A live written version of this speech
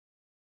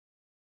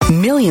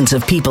Millions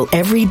of people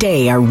every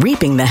day are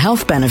reaping the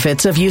health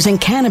benefits of using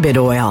cannabis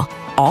oil,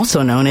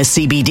 also known as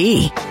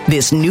CBD.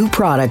 This new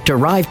product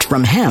derived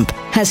from hemp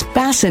has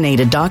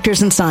fascinated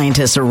doctors and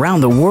scientists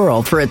around the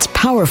world for its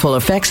powerful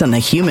effects on the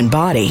human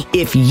body.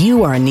 If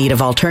you are in need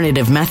of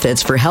alternative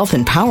methods for health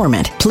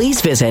empowerment, please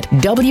visit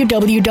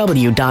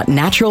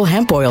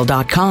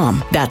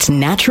www.naturalhempoil.com. That's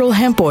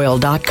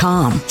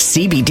naturalhempoil.com.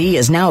 CBD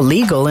is now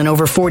legal in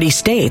over 40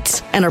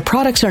 states, and our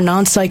products are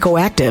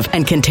non-psychoactive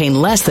and contain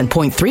less than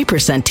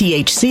 0.3%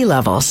 THC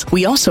levels.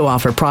 We also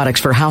offer products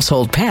for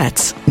household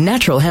pets.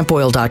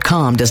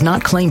 Naturalhempoil.com does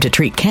not claim to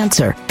treat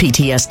cancer,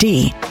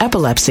 PTSD,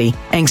 epilepsy,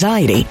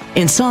 anxiety,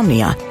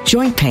 insomnia,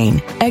 joint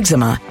pain,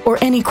 eczema, or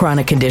any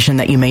chronic condition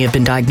that you may have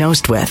been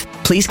diagnosed with.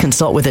 Please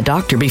consult with a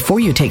doctor before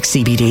you take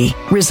CBD.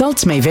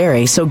 Results may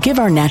vary, so give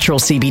our natural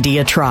CBD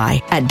a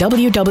try at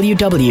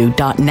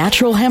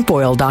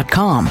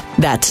www.naturalhempoil.com.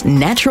 That's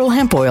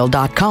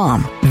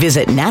naturalhempoil.com.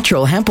 Visit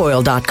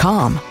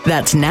naturalhempoil.com.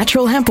 That's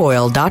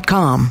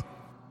naturalhempoil.com.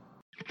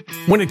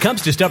 When it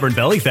comes to stubborn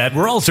belly fat,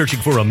 we're all searching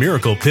for a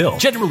miracle pill.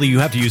 Generally, you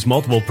have to use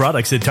multiple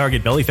products that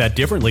target belly fat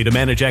differently to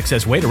manage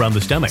excess weight around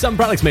the stomach. Some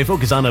products may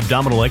focus on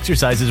abdominal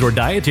exercises or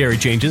dietary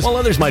changes, while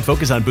others might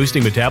focus on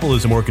boosting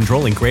metabolism or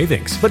controlling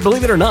cravings. But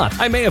believe it or not,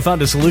 I may have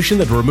found a solution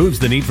that removes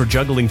the need for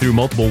juggling through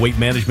multiple weight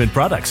management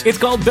products. It's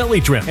called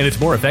Belly Trim, and it's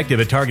more effective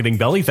at targeting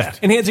belly fat,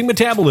 enhancing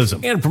metabolism,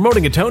 and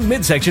promoting a toned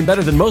midsection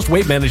better than most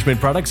weight management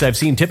products I've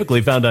seen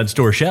typically found on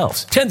store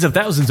shelves. Tens of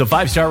thousands of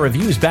 5-star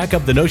reviews back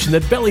up the notion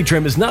that Belly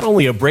Trim is not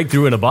only a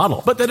breakthrough in a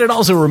bottle, but that it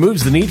also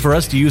removes the need for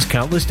us to use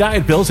countless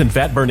diet pills and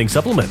fat-burning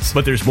supplements.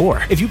 But there's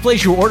more. If you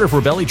place your order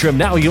for Belly Trim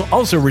now, you'll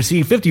also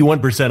receive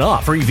 51%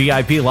 off, free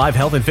VIP live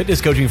health and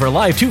fitness coaching for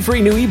life, 2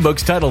 free new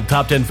ebooks titled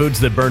Top 10 Foods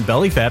That Burn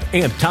Belly Fat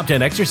and Top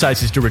 10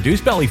 Exercises to Reduce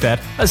Belly Fat,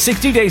 a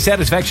 60-day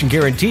satisfaction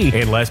guarantee,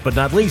 and last but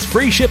not least,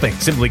 free shipping.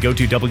 Simply go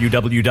to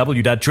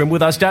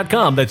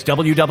www.trimwithus.com. That's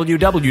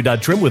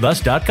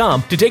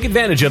www.trimwithus.com to take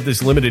advantage of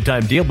this limited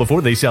time deal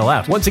before they sell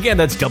out. Once again,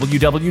 that's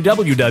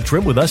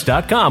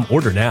www.trimwithus.com.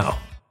 Order now.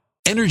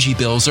 Energy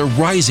bills are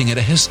rising at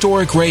a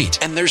historic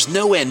rate, and there's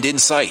no end in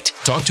sight.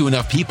 Talk to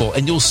enough people,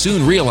 and you'll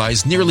soon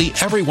realize nearly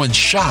everyone's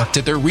shocked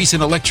at their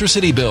recent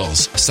electricity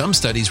bills. Some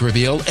studies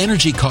reveal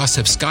energy costs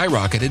have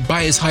skyrocketed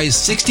by as high as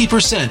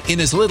 60%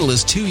 in as little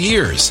as 2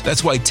 years.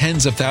 That's why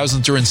tens of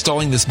thousands are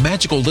installing this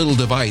magical little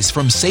device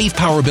from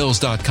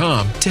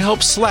SavePowerBills.com to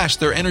help slash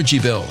their energy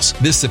bills.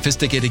 This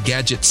sophisticated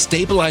gadget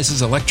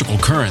stabilizes electrical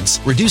currents,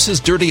 reduces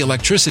dirty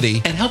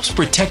electricity, and helps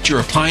protect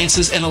your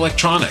appliances and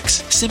electronics.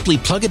 Simply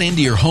plug it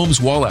into your home's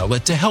wall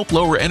outlet to help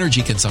lower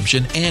energy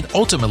consumption and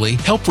ultimately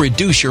help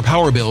reduce your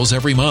power bills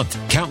every month.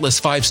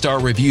 Countless 5-star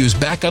reviews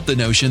back up the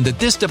notion that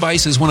this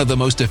device is one of the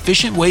most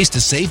efficient ways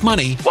to save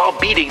money while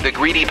beating the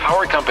greedy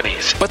power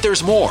companies. But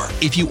there's more.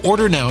 If you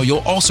order now, you'll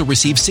also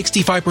receive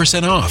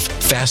 65% off,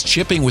 fast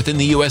shipping within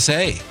the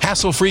USA,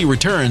 hassle-free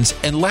returns,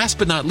 and last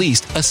but not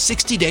least, a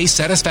 60-day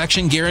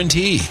satisfaction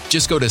guarantee.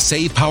 Just go to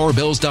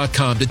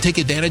SavePowerBills.com to take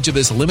advantage of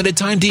this limited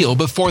time deal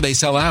before they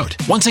sell out.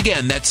 Once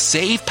again, that's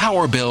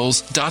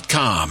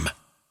SavePowerBills.com.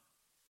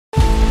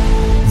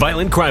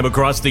 Violent crime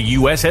across the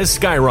U.S. has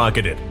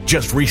skyrocketed.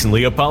 Just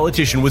recently, a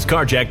politician was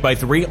carjacked by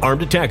 3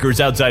 armed attackers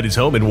outside his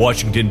home in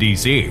Washington,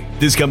 D.C.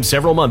 This comes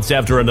several months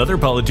after another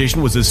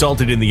politician was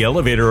assaulted in the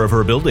elevator of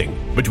her building.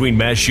 Between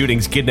mass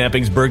shootings,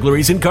 kidnappings,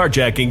 burglaries, and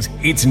carjackings,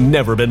 it's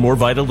never been more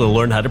vital to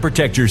learn how to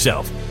protect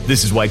yourself.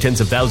 This is why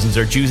tens of thousands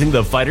are choosing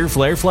the Fighter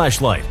Flare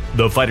flashlight.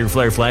 The Fighter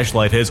Flare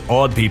flashlight has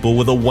awed people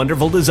with a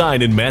wonderful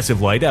design and massive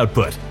light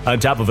output. On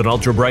top of an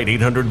ultra-bright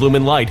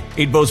 800-lumen light,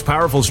 it boasts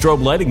powerful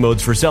strobe lighting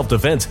modes for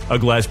self-defense, a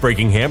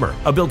glass-breaking hammer,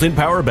 a built-in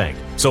power bank,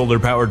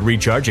 solar-powered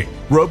recharging,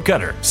 rope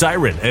cutter,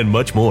 siren, and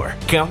much more.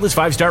 Countless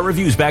 5-star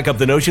reviews back up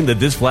the notion that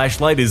this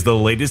flashlight is the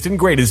latest and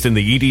greatest in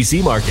the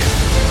EDC market.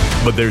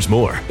 But there's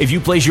more. If you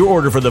place your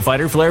order for the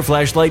Fighter Flare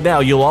flashlight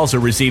now, you'll also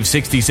receive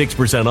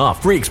 66%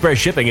 off, free express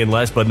shipping, and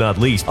last but not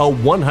least, a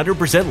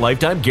 100%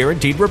 lifetime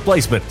guaranteed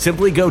replacement.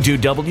 Simply go to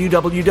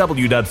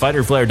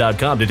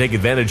www.fighterflare.com to take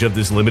advantage of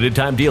this limited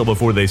time deal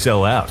before they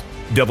sell out.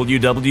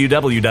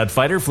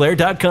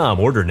 www.fighterflare.com.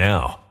 Order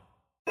now.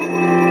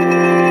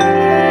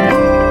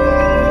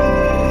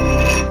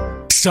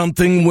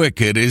 Something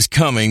wicked is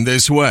coming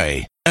this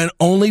way, and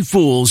only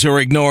fools are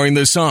ignoring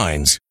the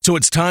signs. So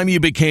it's time you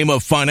became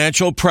a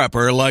financial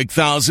prepper like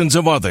thousands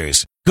of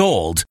others.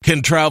 Gold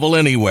can travel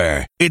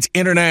anywhere. It's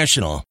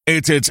international.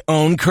 It's its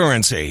own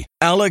currency.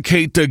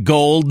 Allocate to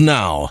gold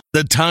now,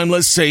 the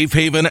timeless safe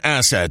haven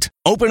asset.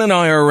 Open an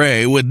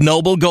IRA with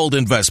Noble Gold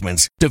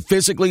Investments to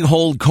physically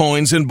hold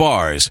coins and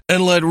bars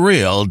and let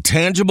real,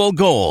 tangible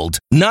gold,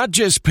 not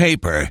just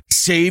paper,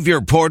 Save your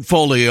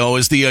portfolio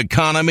as the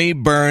economy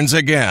burns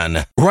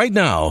again. Right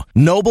now,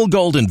 Noble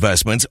Gold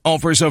Investments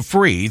offers a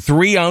free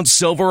 3-ounce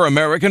silver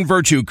American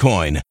Virtue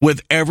coin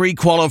with every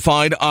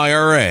qualified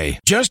IRA.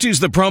 Just use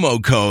the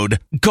promo code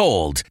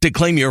GOLD to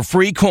claim your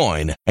free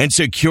coin and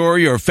secure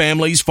your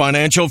family's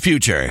financial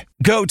future.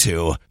 Go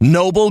to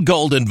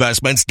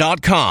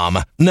noblegoldinvestments.com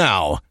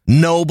now.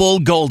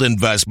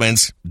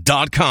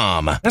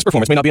 noblegoldinvestments.com. Past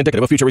performance may not be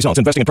indicative of future results.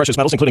 Investing in precious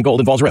metals, including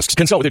gold, involves risks.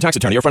 Consult with your tax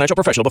attorney or financial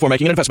professional before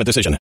making an investment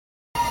decision.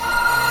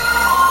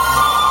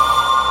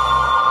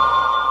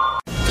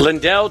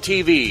 Lindell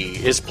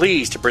TV is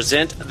pleased to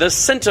present the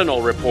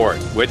Sentinel Report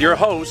with your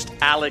host,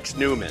 Alex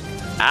Newman.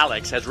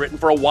 Alex has written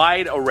for a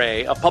wide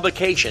array of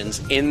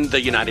publications in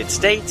the United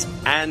States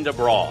and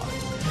abroad.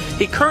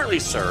 He currently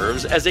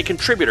serves as a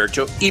contributor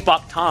to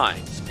Epoch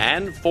Times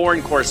and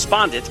foreign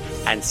correspondent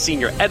and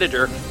senior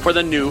editor for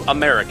the New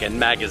American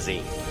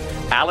magazine.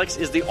 Alex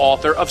is the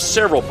author of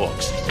several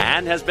books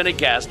and has been a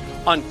guest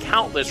on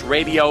countless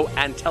radio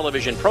and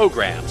television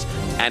programs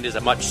and is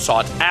a much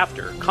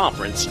sought-after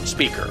conference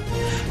speaker.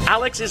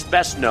 Alex is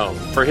best known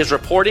for his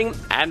reporting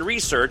and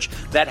research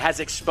that has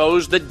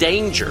exposed the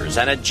dangers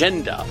and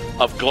agenda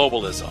of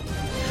globalism.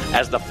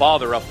 As the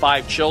father of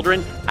 5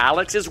 children,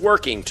 Alex is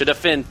working to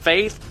defend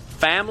faith,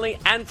 family,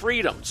 and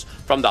freedoms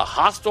from the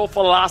hostile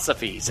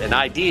philosophies and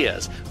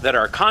ideas that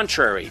are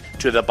contrary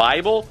to the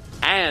Bible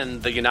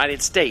and the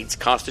United States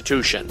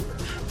Constitution.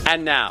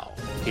 And now,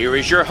 here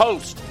is your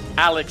host,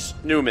 Alex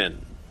Newman.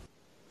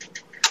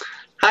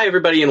 Hi,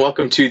 everybody, and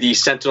welcome to the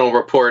Sentinel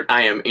Report.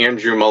 I am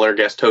Andrew Muller,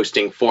 guest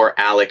hosting for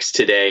Alex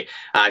today.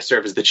 I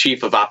serve as the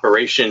Chief of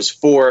Operations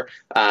for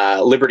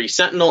Liberty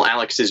Sentinel,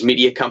 Alex's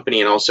media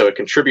company, and also a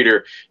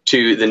contributor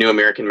to the New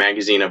American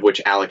magazine, of which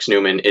Alex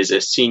Newman is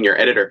a senior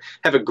editor.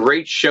 I have a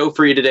great show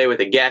for you today with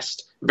a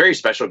guest, very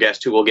special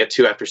guest who we'll get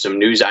to after some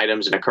news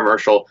items and a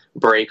commercial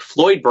break.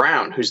 Floyd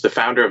Brown, who's the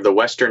founder of the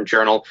Western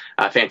Journal,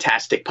 a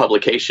fantastic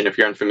publication. If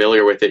you're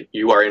unfamiliar with it,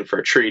 you are in for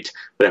a treat,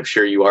 but I'm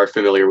sure you are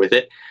familiar with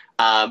it.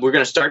 We're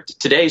going to start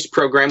today's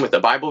program with a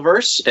Bible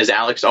verse, as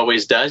Alex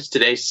always does.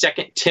 Today's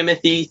 2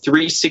 Timothy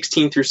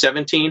 3:16 through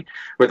 17,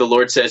 where the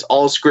Lord says,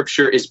 "All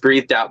Scripture is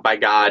breathed out by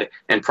God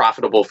and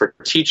profitable for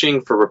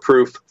teaching, for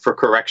reproof, for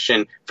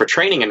correction, for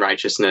training in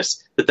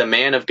righteousness, that the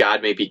man of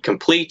God may be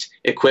complete,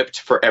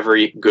 equipped for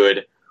every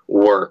good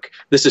work."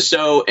 This is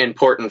so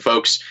important,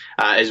 folks,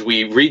 as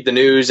we read the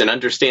news and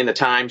understand the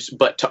times,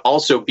 but to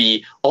also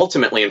be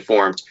ultimately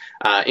informed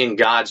in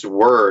God's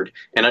Word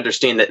and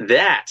understand that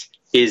that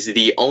is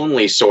the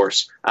only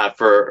source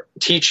for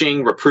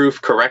teaching, reproof,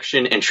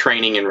 correction, and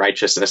training in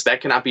righteousness.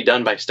 That cannot be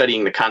done by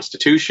studying the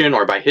Constitution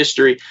or by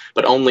history,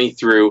 but only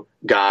through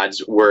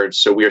God's Word.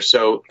 So we are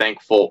so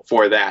thankful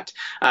for that.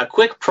 A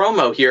quick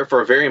promo here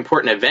for a very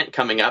important event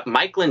coming up.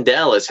 Mike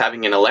Lindell is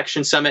having an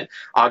election summit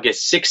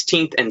August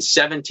 16th and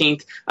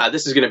 17th.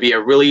 This is going to be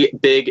a really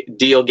big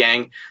deal,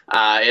 gang.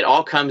 It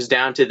all comes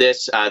down to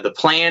this. The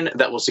plan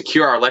that will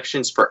secure our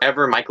elections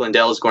forever. Mike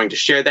Lindell is going to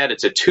share that.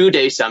 It's a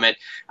 2-day summit.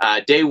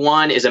 Day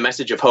 1 is a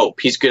message of hope.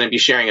 He's going to be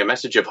sharing a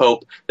message of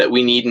hope that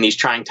we need in these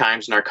trying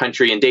times in our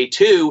country. And day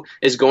 2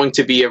 is going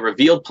to be a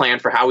revealed plan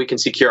for how we can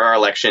secure our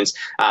elections.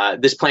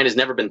 This plan has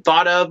never been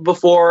thought of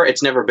before.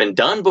 It's never been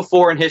done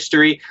before in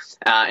history.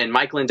 And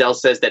Mike Lindell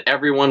says that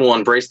everyone will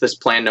embrace this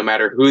plan no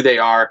matter who they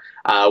are,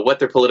 what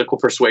their political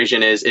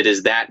persuasion is. It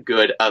is that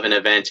good of an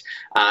event.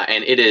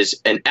 And it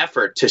is an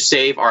effort to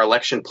save our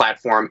election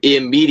platform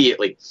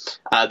immediately.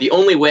 The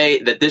only way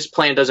that this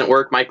plan doesn't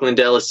work, Mike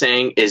Lindell is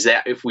saying, is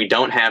that if we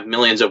don't have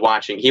millions of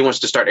watching. He wants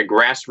to start a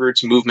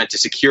grassroots movement to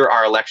secure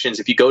our elections.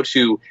 If you go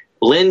to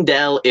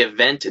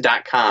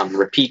lindellevent.com,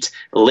 repeat,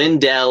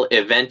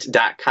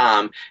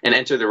 lindellevent.com, and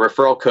enter the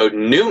referral code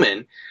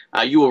Newman,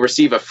 you will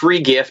receive a free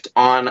gift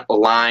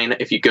online.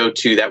 If you go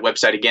to that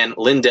website again,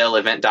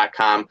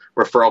 lindellevent.com,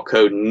 referral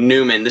code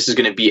Newman. This is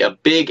going to be a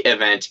big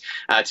event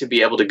to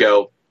be able to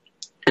go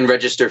and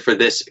register for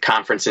this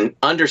conference and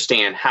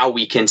understand how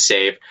we can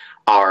save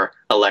our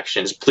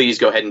elections. Please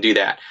go ahead and do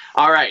that.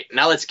 All right,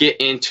 now let's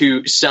get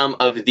into some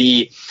of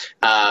the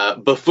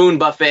buffoon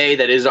buffet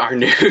that is our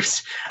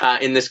news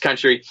in this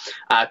country.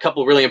 A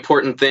couple really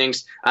important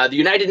things. The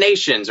United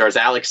Nations, or as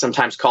Alex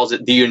sometimes calls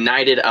it, the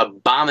United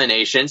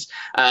Abominations,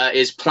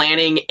 is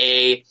planning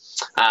a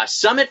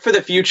Summit for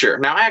the Future.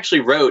 Now, I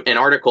actually wrote an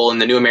article in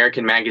the New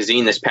American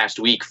magazine this past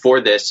week for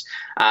this.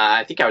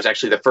 I think I was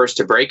actually the first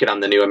to break it on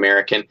the New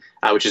American,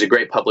 which is a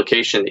great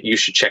publication that you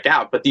should check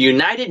out. But the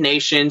United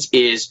Nations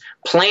is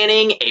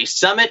planning a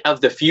Summit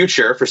of the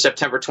Future for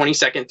September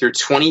 22nd through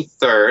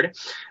 23rd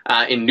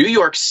in New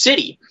York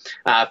City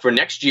for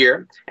next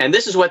year. And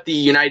this is what the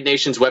United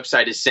Nations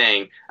website is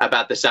saying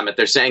about the summit.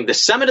 They're saying the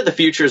Summit of the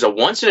Future is a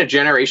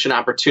once-in-a-generation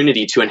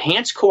opportunity to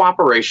enhance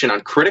cooperation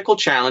on critical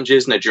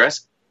challenges and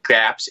address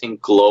gaps in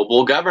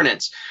global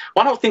governance.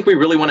 Well, I don't think we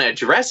really want to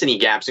address any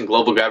gaps in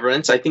global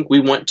governance. I think we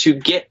want to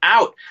get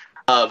out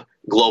of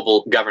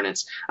global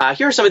governance.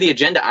 Here are some of the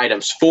agenda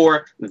items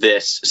for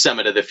this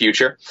Summit of the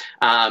Future.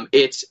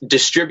 It's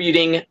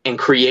distributing and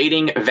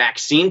creating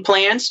vaccine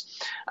plans,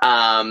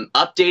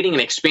 updating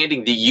and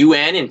expanding the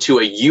UN into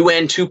a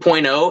UN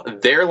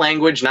 2.0, their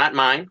language, not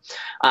mine,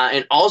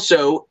 and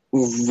also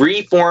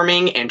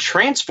reforming and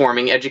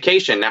transforming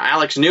education. Now,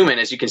 Alex Newman,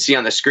 as you can see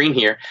on the screen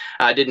here,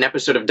 did an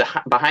episode of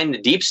Behind the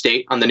Deep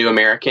State on the New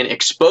American,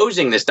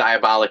 exposing this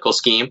diabolical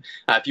scheme.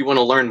 If you want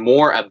to learn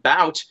more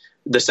about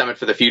the Summit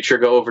for the Future,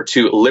 go over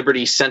to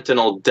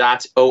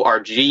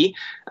libertysentinel.org,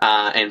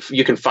 and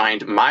you can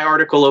find my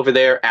article over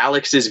there,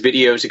 Alex's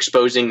videos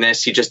exposing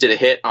this. He just did a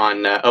hit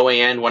on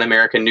OAN, One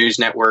American News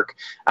Network,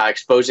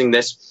 exposing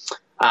this.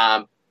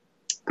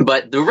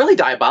 But the really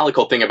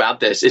diabolical thing about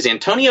this is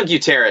Antonio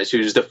Guterres,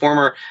 who's the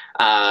former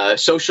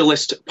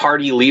Socialist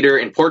Party leader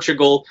in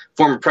Portugal,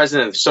 former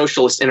president of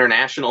Socialist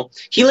International,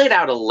 he laid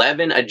out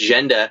 11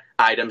 agenda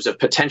items of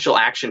potential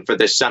action for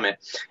this summit.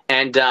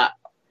 And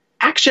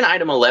action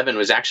item 11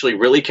 was actually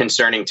really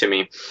concerning to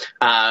me.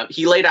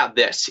 He laid out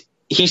this.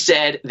 He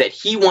said that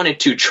he wanted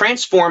to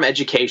transform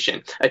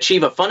education,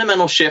 achieve a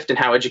fundamental shift in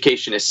how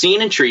education is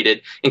seen and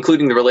treated,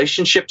 including the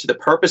relationship to the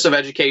purpose of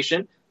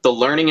education, the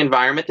learning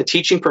environment, the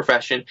teaching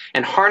profession,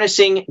 and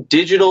harnessing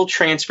digital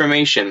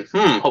transformation.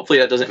 Hopefully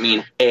that doesn't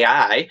mean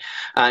AI.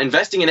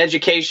 Investing in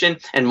education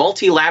and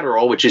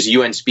multilateral, which is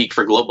UN speak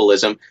for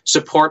globalism,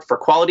 support for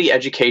quality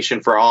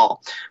education for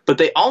all. But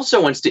they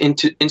also want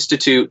to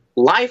institute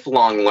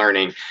lifelong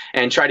learning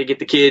and try to get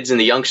the kids and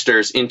the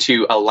youngsters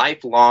into a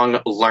lifelong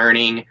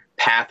learning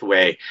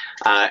pathway,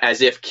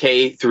 as if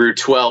K through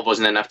 12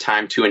 wasn't enough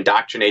time to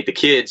indoctrinate the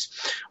kids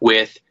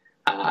with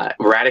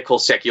radical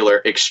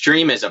secular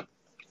extremism.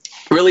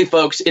 Really,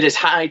 folks, it is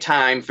high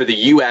time for the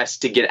U.S.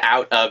 to get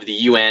out of the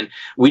UN.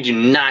 We do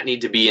not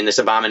need to be in this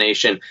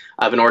abomination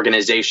of an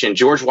organization.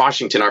 George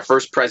Washington, our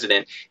first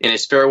president, in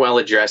his farewell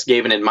address,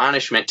 gave an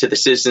admonishment to the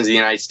citizens of the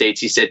United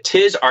States. He said,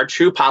 "'Tis our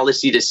true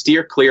policy to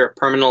steer clear of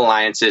permanent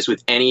alliances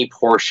with any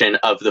portion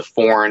of the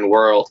foreign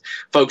world."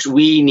 Folks,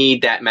 we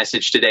need that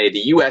message today.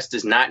 The U.S.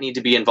 does not need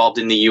to be involved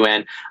in the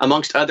UN.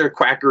 Amongst other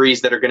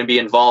quackeries that are going to be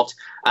involved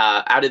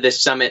out of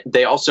this summit,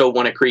 they also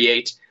want to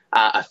create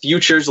a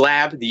futures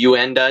lab, the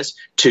UN does,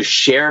 to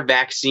share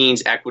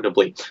vaccines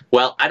equitably.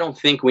 Well, I don't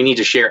think we need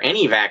to share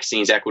any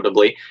vaccines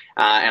equitably,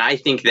 and I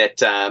think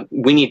that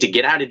we need to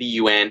get out of the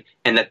UN,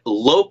 and that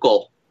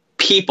local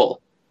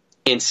people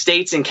in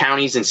states and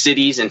counties and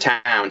cities and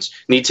towns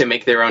need to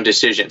make their own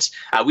decisions.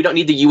 We don't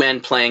need the UN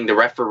playing the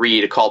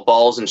referee to call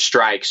balls and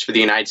strikes for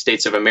the United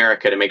States of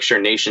America to make sure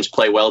nations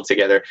play well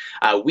together.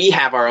 We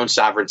have our own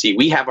sovereignty.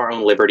 We have our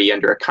own liberty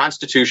under a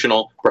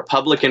constitutional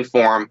Republican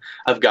form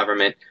of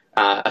government.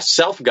 A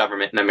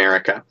self-government in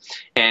America.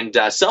 And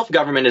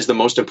self-government is the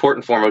most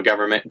important form of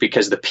government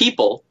because the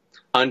people,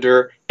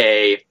 under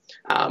a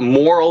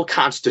moral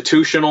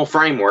constitutional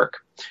framework,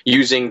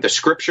 using the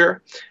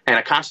scripture and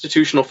a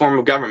constitutional form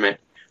of government,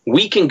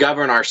 we can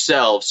govern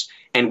ourselves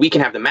and we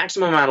can have the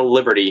maximum amount of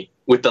liberty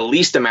with the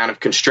least amount of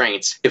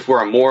constraints if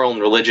we're a moral and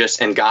religious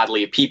and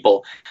godly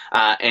people.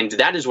 And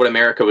that is what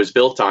America was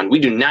built on. We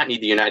do not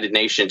need the United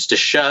Nations to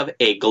shove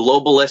a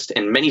globalist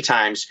and many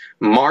times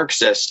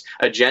Marxist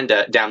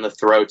agenda down the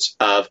throats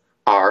of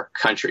our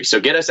country. So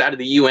get us out of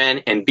the UN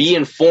and be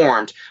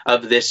informed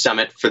of this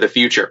summit for the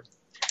future.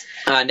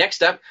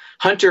 Next up,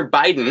 Hunter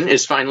Biden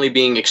is finally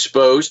being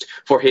exposed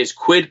for his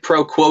quid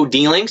pro quo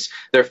dealings.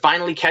 They're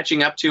finally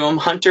catching up to him.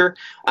 Hunter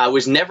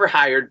was never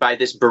hired by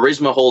this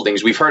Burisma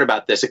Holdings. We've heard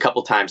about this a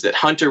couple times, that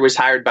Hunter was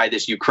hired by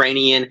this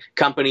Ukrainian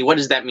company. What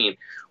does that mean?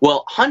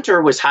 Well,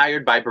 Hunter was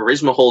hired by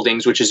Burisma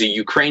Holdings, which is a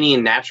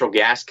Ukrainian natural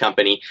gas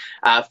company,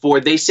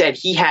 they said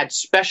he had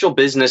special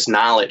business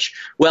knowledge.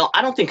 Well,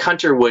 I don't think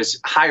Hunter was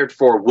hired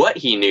for what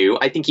he knew.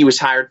 I think he was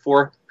hired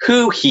for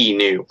who he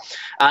knew.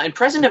 And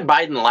President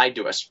Biden lied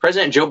to us.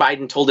 President Joe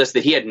Biden told us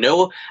that he had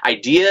no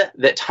idea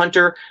that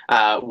Hunter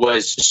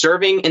was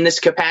serving in this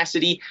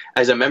capacity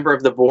as a member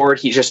of the board.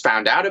 He just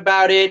found out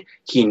about it.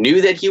 He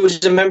knew that he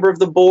was a member of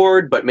the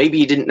board, but maybe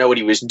he didn't know what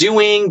he was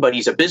doing, but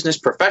he's a business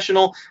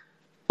professional.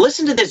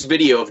 Listen to this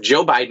video of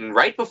Joe Biden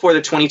right before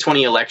the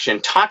 2020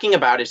 election talking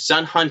about his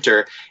son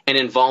Hunter and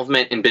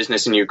involvement in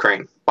business in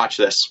Ukraine. Watch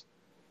this.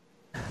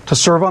 To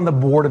serve on the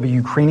board of a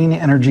Ukrainian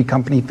energy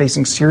company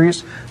facing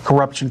serious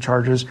corruption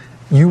charges,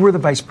 you were the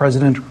vice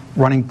president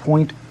running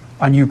point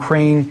on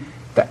Ukraine.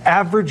 The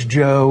average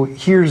Joe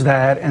hears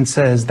that and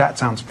says, that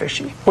sounds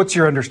fishy. What's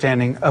your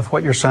understanding of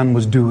what your son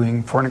was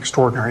doing for an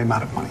extraordinary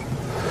amount of money?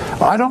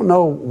 I don't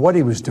know what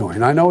he was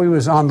doing. I know he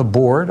was on the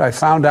board. I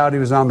found out he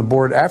was on the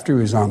board after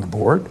he was on the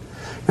board,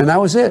 and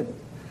that was it.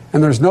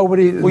 And there's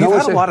nobody... Well,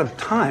 you've had a lot of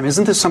time.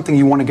 Isn't this something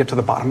you want to get to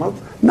the bottom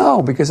of?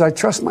 No, because I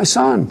trust my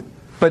son.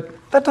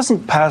 But that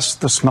doesn't pass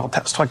the smell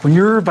test. Like, when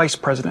you're vice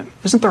president,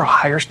 isn't there a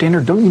higher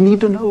standard? Don't you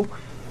need to know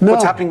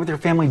what's happening with your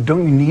family?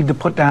 Don't you need to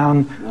put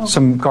down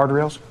some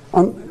guardrails?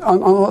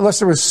 Unless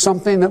there was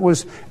something that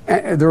was...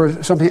 there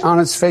was something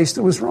on its face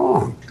that was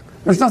wrong.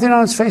 There's nothing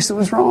on its face that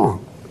was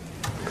wrong.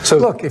 So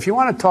look, if you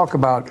want to talk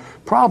about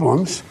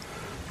problems,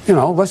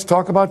 let's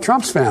talk about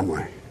Trump's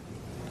family.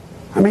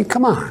 I mean,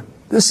 come on.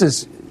 This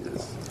is...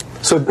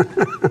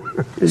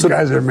 These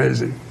guys are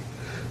amazing.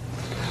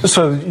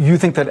 So you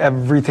think that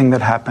everything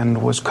that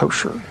happened was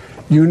kosher?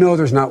 You know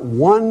there's not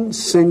one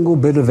single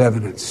bit of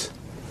evidence,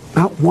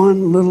 not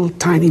one little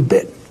tiny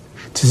bit,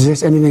 to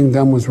suggest anything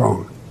done was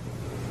wrong.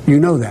 You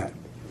know that.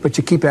 But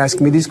you keep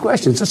asking me these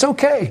questions. It's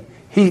okay.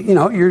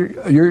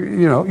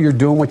 You're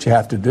doing what you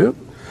have to do.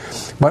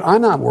 But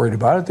I'm not worried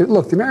about it.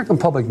 Look, the American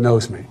public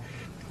knows me.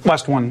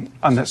 Last one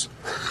on this.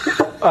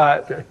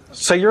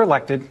 Say you're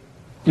elected,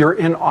 you're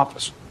in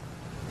office.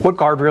 What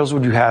guardrails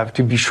would you have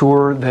to be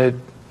sure that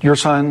your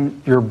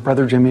son, your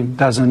brother Jimmy,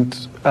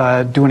 doesn't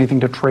do anything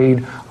to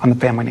trade on the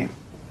family name?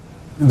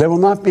 They will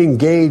not be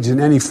engaged in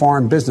any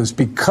foreign business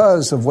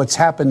because of what's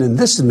happened in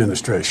this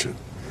administration.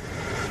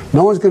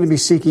 No one's going to be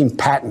seeking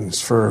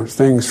patents for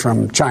things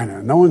from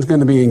China. No one's going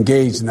to be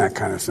engaged in that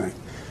kind of thing.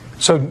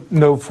 So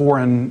no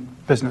foreign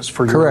business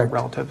for your Correct.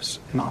 relatives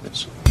in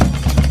office?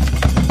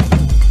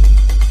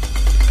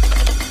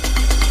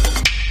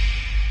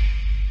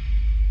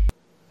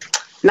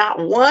 Not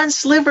one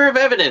sliver of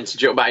evidence,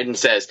 Joe Biden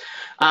says.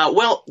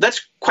 Well,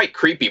 that's quite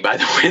creepy, by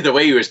the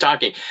way he was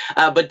talking.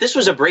 But this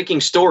was a breaking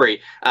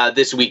story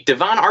this week.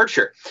 Devon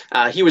Archer,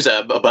 he was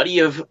a buddy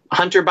of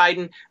Hunter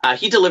Biden.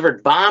 He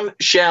delivered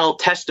bombshell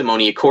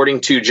testimony,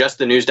 according to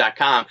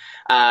justthenews.com,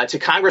 to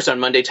Congress on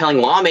Monday, telling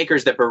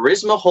lawmakers that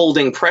Burisma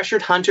Holding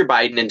pressured Hunter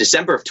Biden in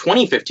December of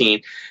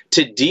 2015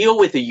 to deal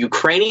with a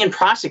Ukrainian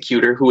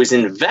prosecutor who was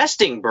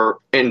investigating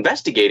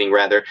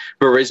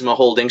Burisma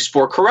Holdings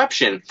for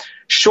corruption,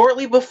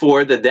 shortly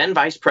before the then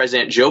Vice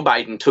President Joe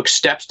Biden took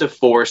steps to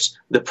force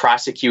the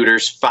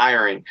prosecutor's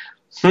firing.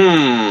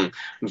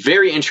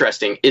 Very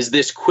interesting. Is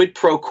this quid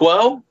pro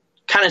quo?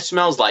 Kind of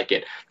smells like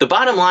it. The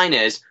bottom line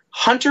is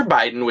Hunter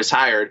Biden was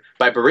hired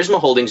by Burisma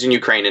Holdings in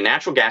Ukraine, a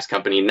natural gas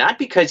company, not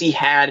because he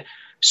had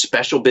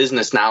special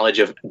business knowledge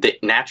of the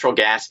natural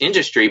gas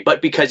industry,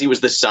 but because he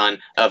was the son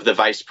of the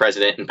vice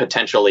president and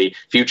potentially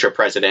future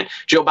president.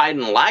 Joe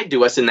Biden lied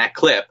to us in that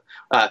clip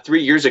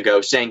 3 years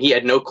ago, saying he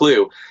had no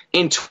clue.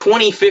 In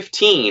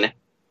 2015,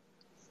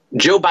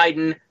 Joe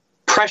Biden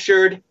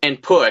pressured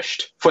and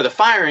pushed for the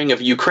firing of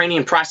a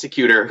Ukrainian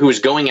prosecutor who was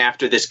going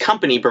after this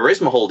company,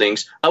 Burisma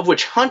Holdings, of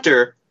which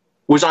Hunter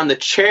was on the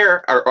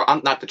chair,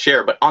 not the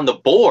chair, but on the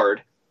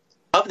board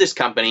of this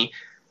company.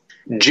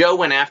 Joe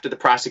went after the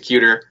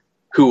prosecutor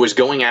who was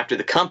going after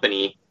the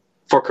company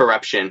for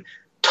corruption.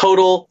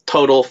 Total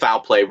foul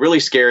play. Really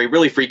scary,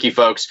 really freaky,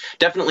 folks.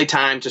 Definitely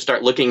time to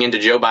start looking into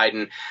Joe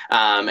Biden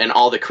and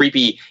all the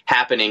creepy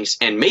happenings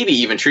and maybe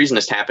even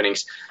treasonous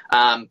happenings.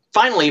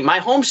 Finally, my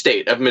home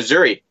state of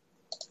Missouri.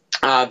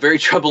 Very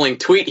troubling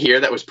tweet here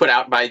that was put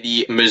out by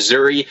the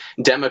Missouri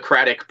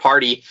Democratic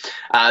Party.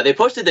 They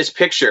posted this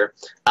picture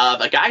of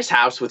a guy's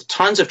house with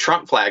tons of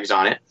Trump flags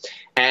on it.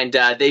 And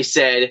they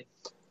said,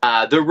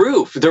 the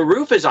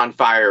roof is on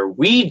fire.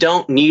 We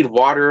don't need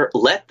water.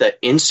 Let the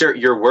insert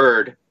your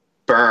word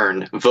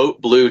burn.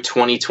 Vote blue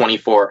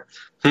 2024.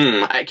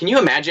 Can you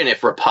imagine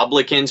if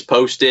Republicans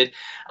posted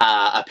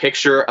a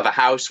picture of a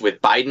house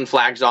with Biden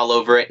flags all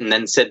over it and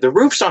then said, the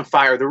roof's on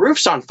fire, the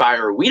roof's on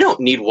fire. We don't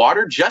need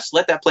water. Just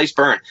let that place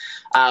burn.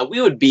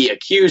 We would be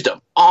accused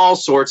of all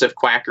sorts of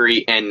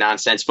quackery and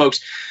nonsense. Folks,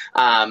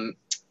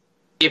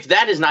 if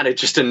that is not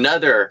just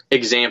another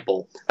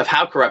example of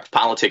how corrupt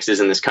politics is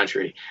in this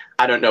country,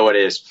 I don't know what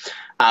is.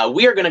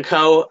 We are going to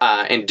go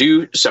and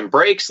do some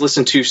breaks,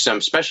 listen to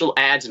some special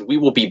ads, and we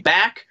will be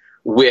back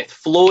with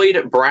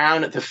Floyd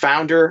Brown, the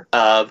founder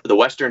of the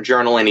Western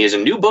Journal, and he has a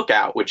new book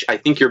out, which I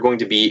think you're going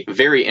to be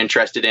very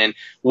interested in.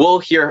 We'll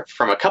hear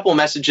from a couple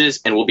messages,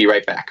 and we'll be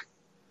right back.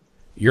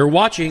 You're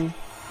watching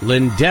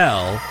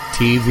Lindell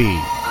TV.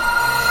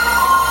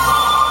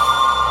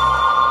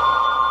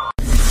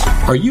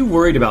 Are you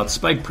worried about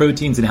spike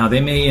proteins and how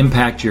they may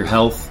impact your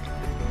health?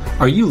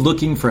 Are you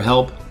looking for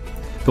help?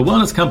 The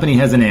Wellness Company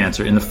has an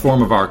answer in the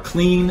form of our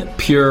clean,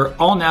 pure,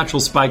 all-natural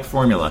spike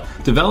formula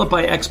developed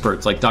by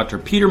experts like Dr.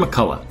 Peter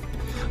McCullough.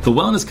 The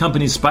Wellness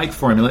Company's spike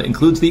formula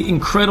includes the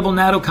incredible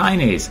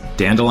nattokinase,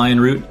 dandelion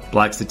root,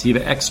 black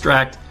sativa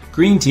extract,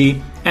 green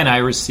tea, and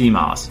iris sea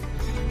moss.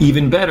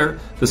 Even better,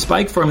 the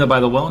spike formula by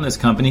the Wellness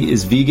Company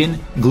is vegan,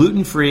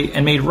 gluten-free,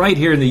 and made right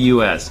here in the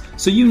U.S.,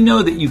 so you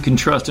know that you can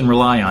trust and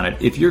rely on it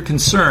if you're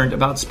concerned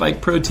about spike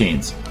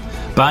proteins.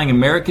 Buying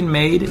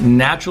American-made,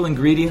 natural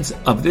ingredients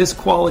of this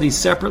quality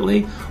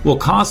separately will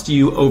cost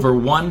you over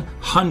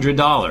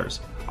 $100.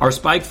 Our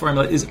spike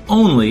formula is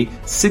only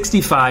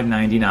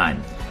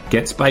 $65.99.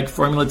 Get spike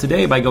formula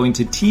today by going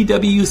to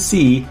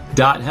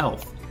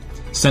twc.health.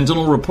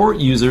 Sentinel Report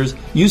users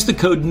use the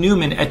code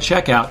Newman at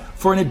checkout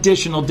for an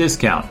additional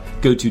discount.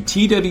 Go to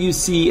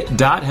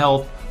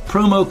twc.health,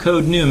 promo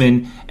code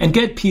Newman, and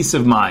get peace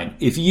of mind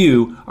if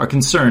you are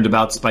concerned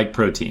about spike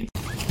proteins.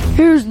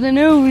 Here's the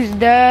news,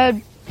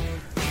 Dad.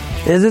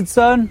 Is it,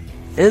 son?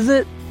 Is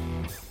it?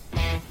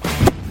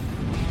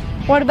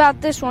 What about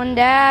this one,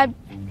 Dad?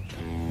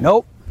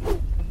 Nope.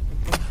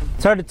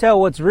 It's hard to tell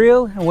what's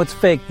real and what's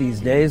fake these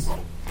days.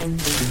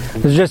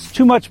 There's just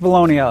too much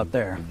baloney out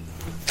there.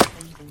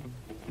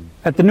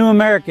 At The New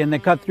American, they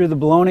cut through the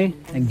baloney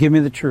and give me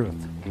the truth.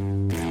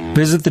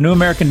 Visit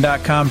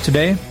thenewamerican.com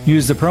today.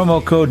 Use the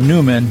promo code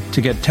Newman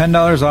to get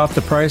 $10 off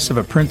the price of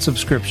a print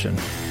subscription.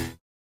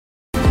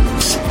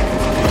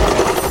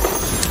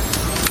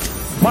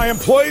 My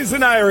employees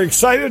and I are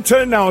excited to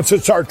announce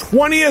it's our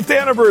 20th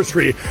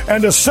anniversary,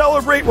 and to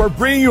celebrate, we're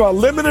bringing you a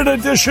limited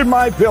edition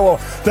MyPillow.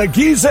 The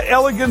Giza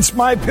Elegance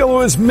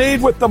MyPillow is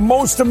made with the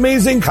most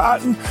amazing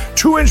cotton,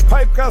 2-inch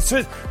pipe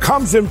gusset,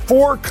 comes in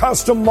 4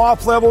 custom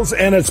loft levels,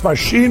 and it's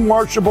machine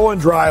washable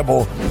and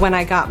dryable. When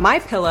I got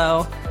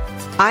MyPillow,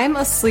 I'm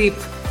asleep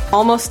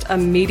almost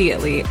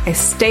immediately. I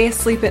stay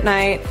asleep at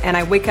night, and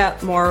I wake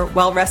up more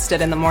well-rested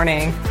in the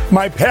morning.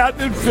 My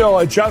patented fill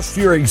adjusts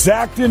to your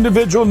exact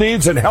individual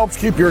needs and helps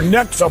keep your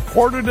neck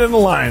supported and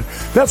aligned.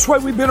 That's why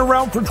we've been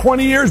around for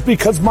 20 years,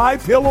 because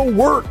MyPillow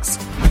works.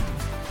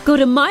 Go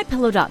to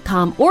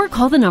MyPillow.com or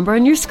call the number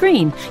on your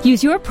screen.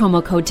 Use your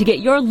promo code to get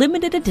your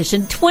limited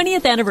edition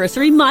 20th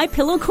anniversary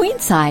MyPillow queen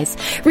size.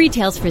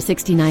 Retails for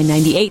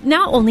 $69.98,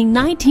 now only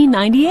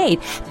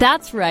 $19.98.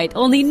 That's right,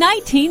 only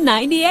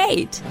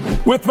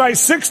 $19.98. With my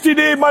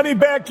 60-day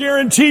money-back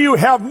guarantee, you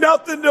have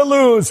nothing to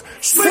lose.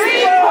 Sleep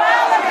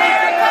well,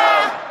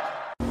 America!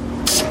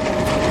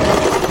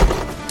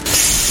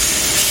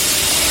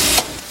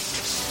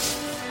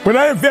 When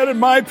I invented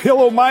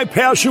MyPillow, my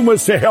passion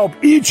was to help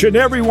each and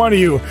every one of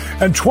you.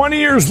 And 20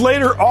 years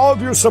later, all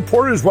of your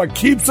support is what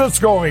keeps us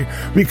going.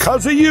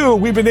 Because of you,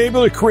 we've been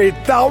able to create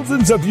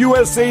thousands of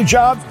USA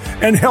jobs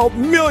and help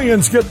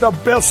millions get the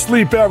best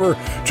sleep ever.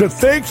 To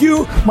thank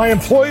you, my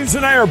employees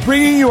and I are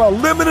bringing you a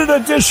limited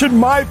edition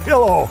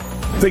MyPillow.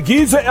 The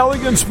Giza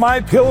Elegance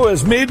MyPillow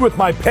is made with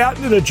my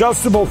patented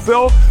adjustable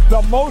fill,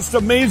 the most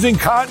amazing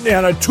cotton,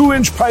 and a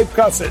 2-inch pipe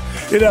gusset.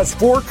 It has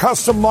 4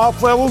 custom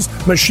loft levels,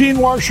 machine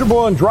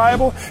washable and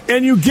dryable,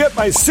 and you get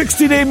my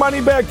 60-day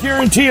money-back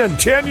guarantee and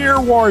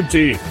 10-year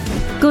warranty.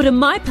 Go to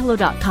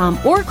MyPillow.com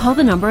or call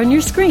the number on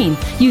your screen.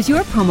 Use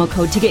your promo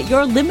code to get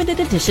your limited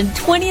edition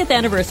 20th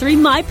anniversary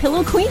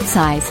MyPillow queen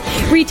size.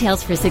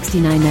 Retails for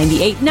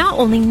 $69.98, now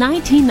only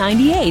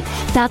 $19.98.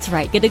 That's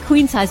right, get a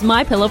queen size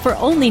MyPillow for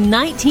only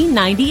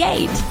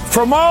 $19.98.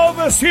 From all of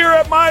us here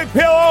at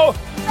MyPillow,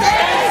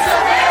 thanks,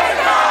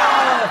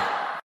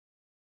 America!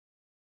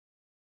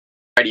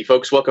 Alrighty,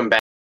 folks, welcome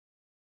back.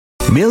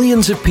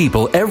 Millions of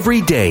people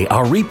every day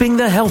are reaping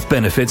the health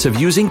benefits of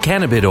using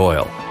cannabis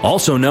oil,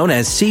 also known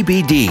as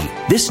CBD.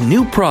 This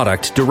new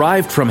product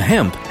derived from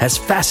hemp has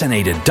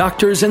fascinated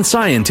doctors and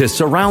scientists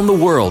around the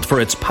world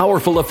for its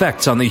powerful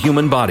effects on the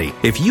human body.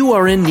 If you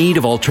are in need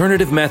of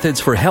alternative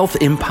methods for health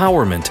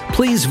empowerment,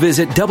 please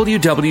visit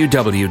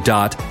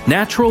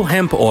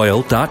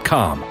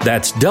www.naturalhempoil.com.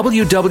 That's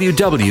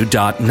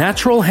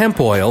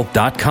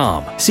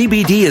www.naturalhempoil.com.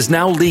 CBD is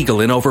now legal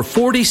in over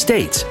 40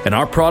 states, and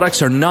our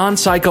products are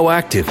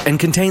non-psychoactive and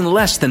contain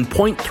less than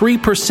 0.3%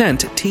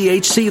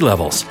 THC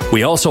levels.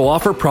 We also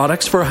offer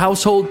products for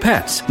household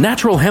pets.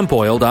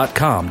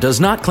 NaturalHempOil.com does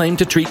not claim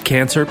to treat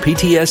cancer,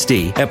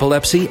 PTSD,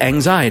 epilepsy,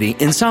 anxiety,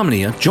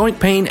 insomnia, joint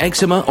pain,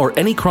 eczema, or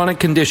any chronic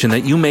condition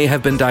that you may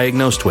have been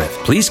diagnosed with.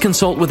 Please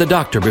consult with a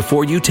doctor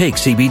before you take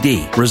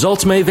CBD.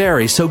 Results may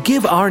vary, so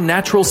give our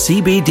natural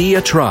CBD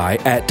a try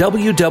at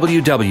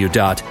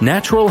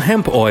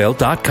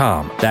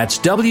www.naturalhempoil.com. That's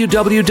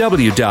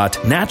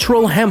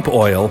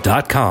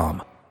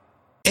www.naturalhempoil.com.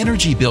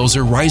 Energy bills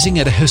are rising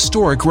at a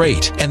historic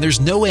rate, and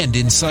there's no end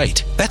in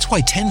sight. That's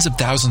why tens of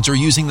thousands are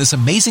using this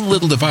amazing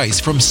little device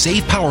from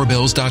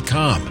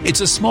SavePowerBills.com.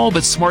 It's a small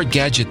but smart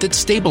gadget that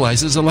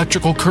stabilizes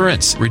electrical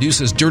currents,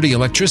 reduces dirty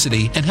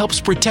electricity, and helps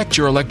protect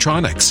your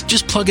electronics.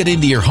 Just plug it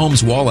into your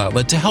home's wall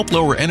outlet to help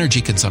lower energy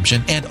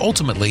consumption and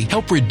ultimately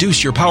help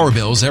reduce your power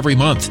bills every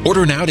month.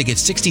 Order now to get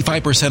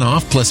 65%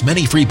 off plus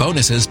many free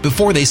bonuses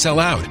before they sell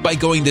out by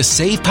going to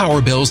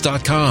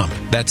SavePowerBills.com.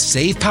 That's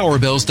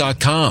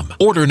SavePowerBills.com.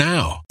 Order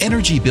now.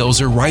 Energy bills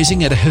are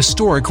rising at a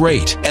historic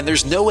rate, and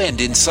there's no end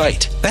in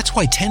sight. That's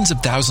why tens of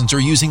thousands are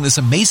using this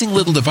amazing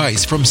little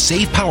device from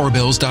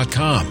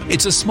SavePowerBills.com.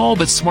 It's a small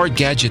but smart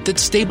gadget that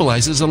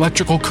stabilizes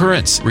electrical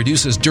currents,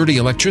 reduces dirty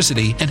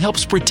electricity, and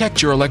helps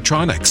protect your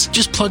electronics.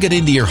 Just plug it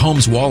into your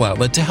home's wall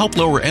outlet to help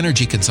lower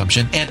energy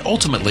consumption and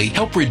ultimately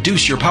help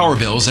reduce your power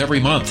bills every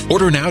month.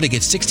 Order now to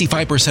get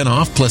 65%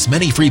 off plus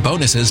many free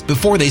bonuses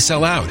before they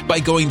sell out by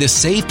going to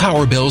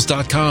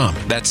SavePowerBills.com.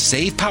 That's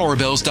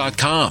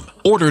SavePowerBills.com.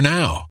 Order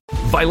now.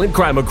 Violent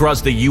crime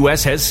across the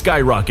U.S. has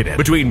skyrocketed.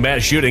 Between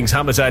mass shootings,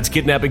 homicides,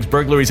 kidnappings,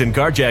 burglaries, and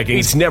carjackings,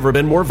 it's never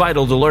been more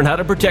vital to learn how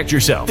to protect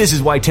yourself. This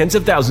is why tens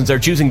of thousands are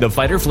choosing the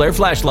Fighter Flare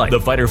flashlight.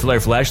 The Fighter Flare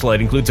flashlight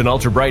includes an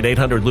ultra-bright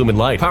 800 lumen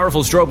light,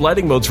 powerful strobe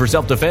lighting modes for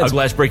self-defense, a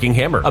glass-breaking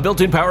hammer, a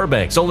built-in power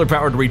bank,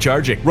 solar-powered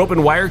recharging, rope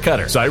and wire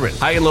cutter, siren,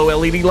 high and low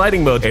LED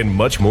lighting mode, and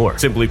much more.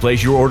 Simply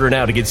place your order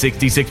now to get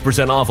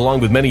 66% off along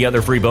with many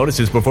other free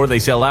bonuses before they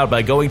sell out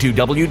by going to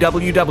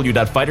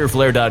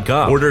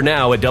www.fighterflare.com. Order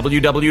now at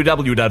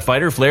www.fighterflare.com.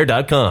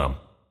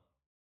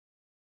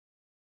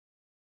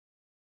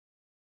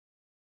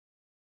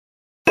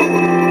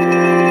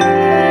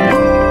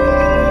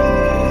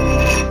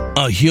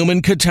 A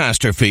human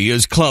catastrophe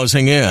is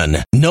closing in.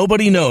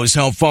 Nobody knows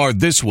how far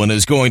this one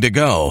is going to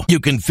go.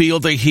 You can feel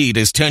the heat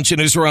as tension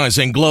is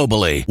rising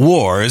globally.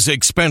 War is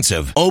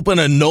expensive. Open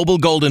a Noble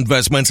Gold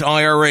Investments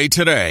IRA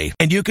today,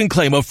 and you can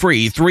claim a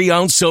free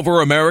 3-ounce silver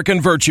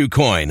American Virtue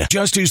coin.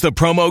 Just use the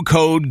promo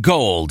code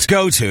GOLD.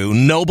 Go to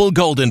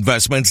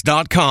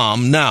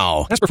noblegoldinvestments.com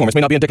now. Past performance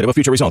may not be indicative of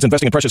future results.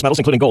 Investing in precious metals,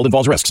 including gold,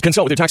 involves risks.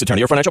 Consult with your tax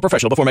attorney or financial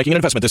professional before making an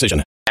investment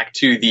decision. Back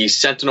to the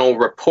Sentinel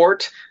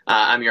Report.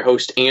 I'm your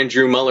host,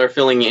 Andrew Muller,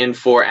 filling in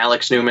for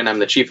Alex Newman. I'm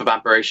the Chief of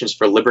Operations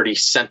for Liberty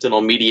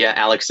Sentinel Media,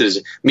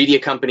 Alex's media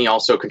company,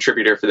 also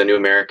contributor for The New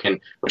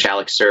American, which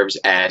Alex serves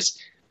as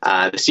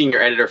the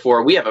senior editor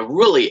for. We have a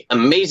really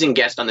amazing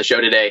guest on the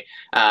show today,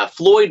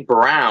 Floyd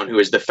Brown, who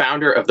is the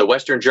founder of the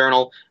Western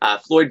Journal.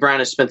 Floyd Brown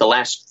has spent the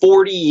last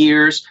 40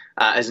 years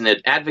as an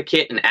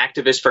advocate and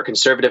activist for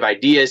conservative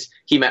ideas.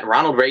 He met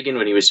Ronald Reagan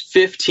when he was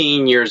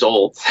 15 years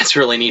old. That's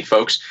really neat,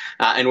 folks.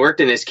 And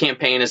worked in his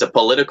campaign as a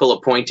political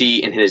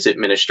appointee in his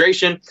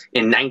administration.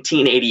 In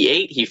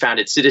 1988, he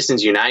founded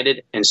Citizens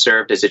United and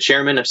served as a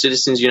chairman of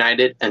Citizens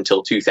United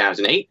until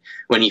 2008,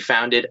 when he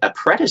founded a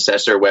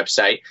predecessor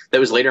website that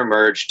was later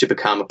merged to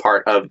become a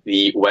part of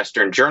the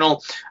Western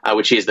Journal,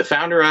 which he is the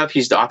founder of.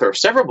 He's the author of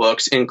several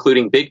books,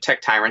 including Big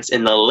Tech Tyrants,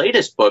 and the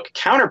latest book,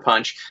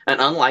 Counterpunch, An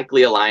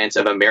Unlikely Alliance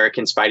of Americans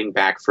Fighting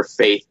Back for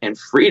Faith and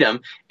Freedom.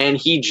 And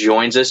he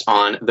joins us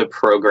on the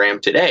program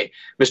today.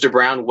 Mr.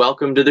 Brown,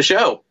 welcome to the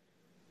show.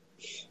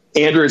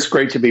 Andrew, it's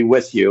great to be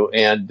with you.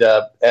 And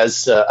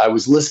as I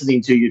was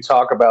listening to you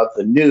talk about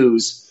the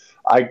news,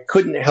 I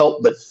couldn't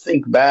help but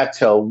think back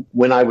to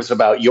when I was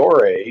about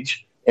your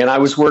age, and I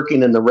was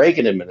working in the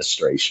Reagan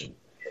administration.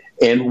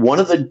 And one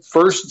of the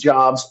first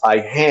jobs I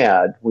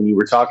had when you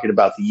were talking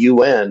about the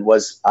UN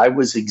was I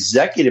was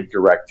executive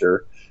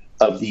director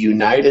of the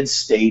United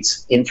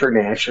States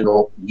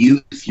International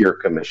Youth Year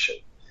Commission.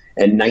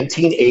 And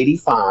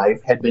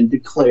 1985 had been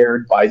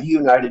declared by the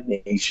United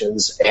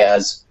Nations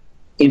as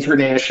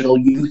International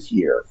Youth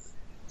Year.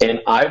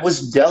 And I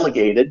was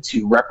delegated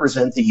to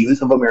represent the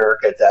youth of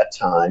America at that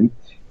time.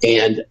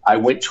 And I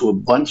went to a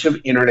bunch of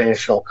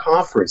international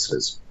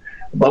conferences.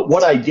 But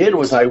what I did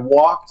was I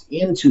walked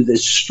into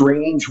this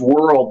strange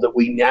world that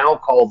we now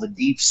call the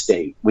deep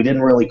state. We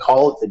didn't really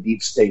call it the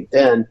deep state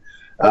then.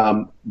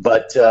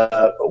 But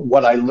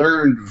what I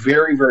learned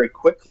very, very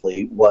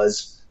quickly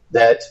was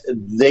that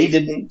they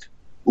didn't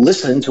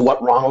listen to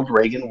what Ronald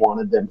Reagan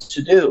wanted them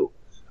to do.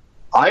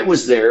 I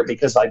was there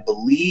because I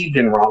believed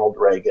in Ronald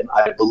Reagan.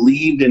 I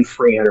believed in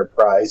free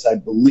enterprise. I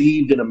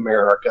believed in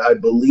America. I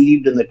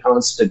believed in the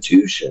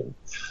Constitution.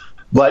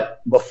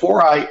 But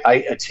before I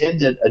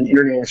attended an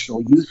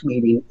international youth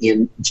meeting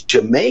in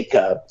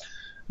Jamaica,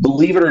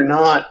 believe it or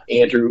not,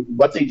 Andrew,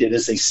 what they did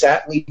is they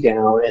sat me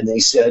down and they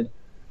said,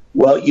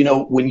 well, you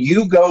know, when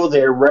you go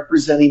there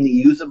representing the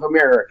youth of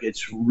America,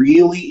 it's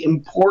really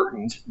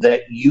important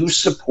that you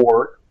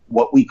support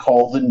what we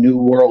call the New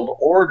World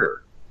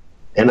Order.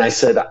 And I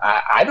said,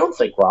 I don't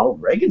think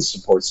Ronald Reagan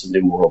supports the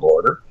New World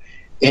Order.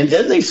 And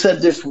then they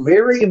said this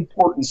very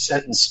important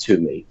sentence to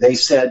me. They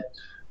said,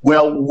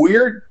 well,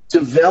 we're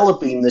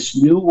developing this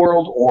New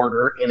World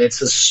Order, and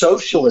it's a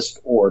socialist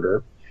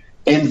order.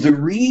 And the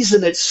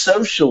reason it's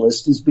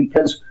socialist is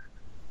because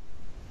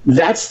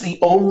that's the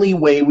only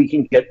way we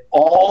can get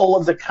all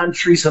of the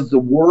countries of the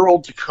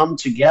world to come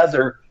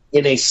together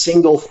in a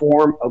single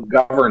form of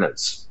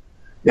governance.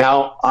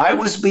 Now, I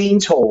was being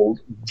told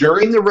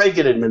during the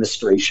Reagan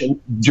administration,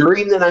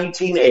 during the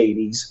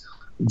 1980s,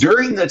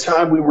 during the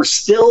time we were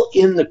still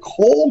in the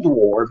Cold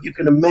War, if you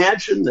can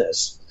imagine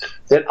this,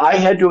 that I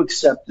had to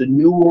accept the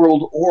New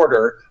World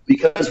Order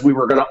because we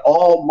were going to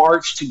all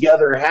march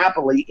together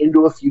happily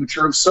into a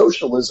future of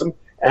socialism.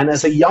 And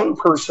as a young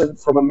person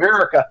from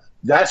America,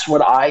 that's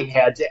what I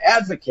had to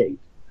advocate.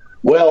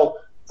 Well,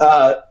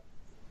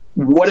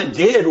 what it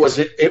did was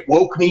it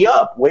woke me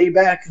up way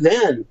back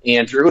then,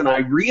 Andrew, and I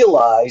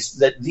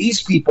realized that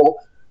these people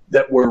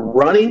that were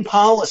running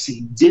policy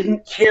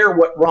didn't care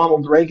what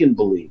Ronald Reagan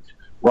believed.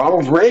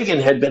 Ronald Reagan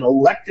had been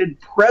elected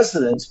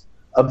president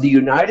of the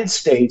United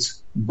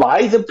States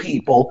by the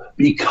people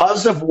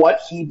because of what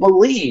he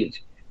believed.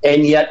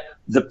 And yet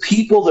the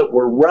people that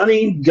were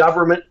running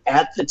government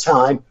at the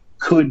time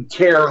could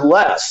care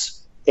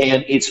less.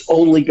 And it's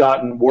only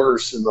gotten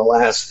worse in the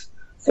last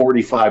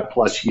 45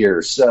 plus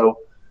years. So,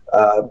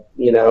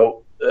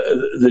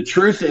 the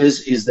truth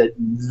is that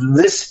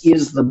this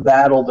is the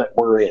battle that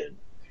we're in.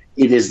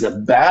 It is the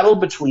battle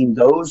between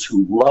those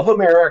who love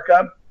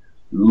America,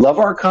 love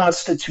our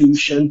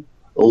Constitution,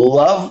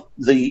 love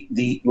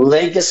the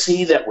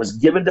legacy that was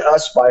given to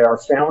us by our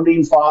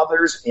founding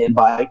fathers and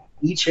by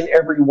each and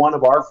every one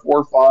of our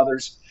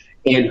forefathers,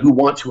 and who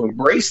want to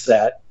embrace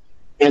that,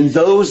 and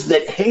those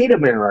that hate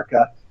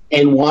America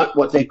and want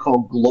what they call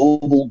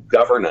global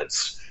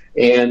governance.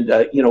 And,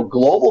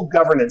 global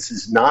governance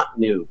is not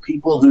new.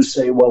 People who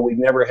say, well, we've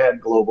never had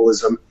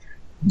globalism,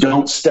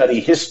 don't study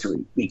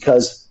history,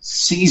 because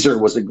Caesar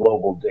was a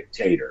global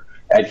dictator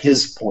at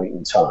his point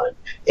in time.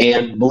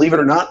 And believe it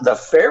or not, the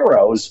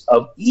pharaohs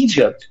of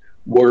Egypt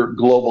were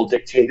global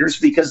dictators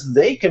because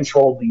they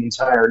controlled the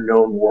entire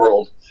known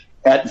world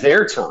at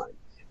their time.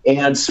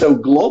 And so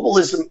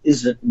globalism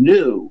isn't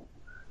new,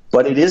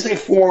 but it is a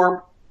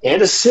form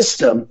and a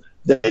system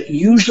that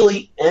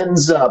usually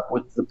ends up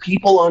with the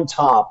people on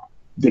top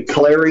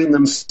declaring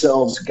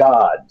themselves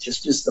God,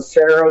 just as the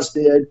pharaohs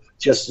did,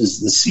 just as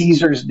the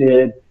Caesars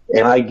did,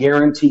 and I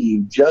guarantee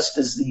you, just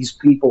as these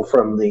people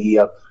from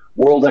the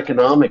World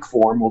Economic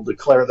Forum will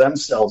declare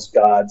themselves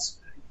gods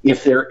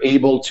if they're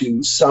able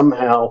to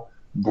somehow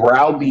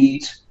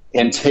browbeat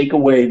and take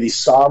away the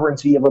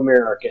sovereignty of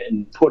America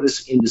and put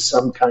us into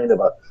some kind of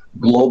a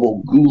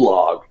global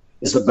gulag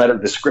is a better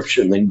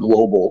description than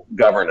global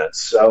governance.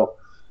 So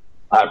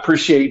I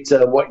appreciate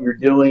what you're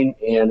doing,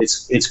 and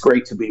it's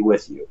great to be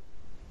with you.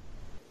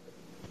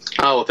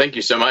 Oh, thank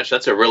you so much.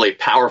 That's a really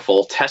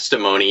powerful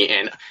testimony.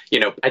 And,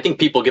 I think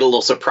people get a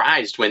little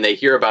surprised when they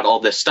hear about all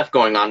this stuff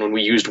going on when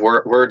we used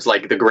words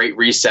like the Great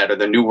Reset or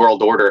the New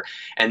World Order,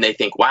 and they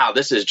think, wow,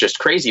 this is just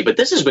crazy. But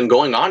this has been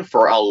going on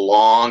for a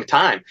long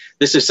time.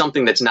 This is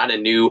something that's not a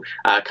new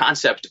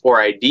concept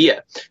or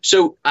idea.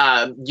 So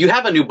you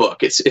have a new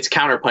book. It's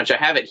Counterpunch. I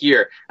have it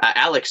here.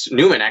 Alex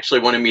Newman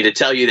actually wanted me to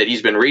tell you that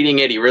he's been reading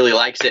it. He really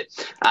likes it.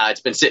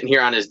 It's been sitting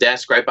here on his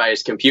desk right by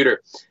his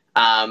computer.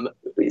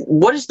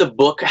 What does the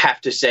book have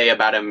to say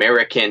about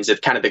Americans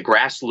at kind of the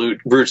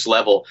grassroots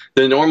level,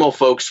 the normal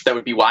folks that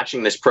would be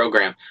watching this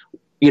program?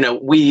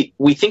 We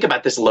think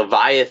about this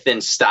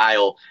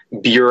Leviathan-style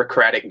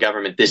bureaucratic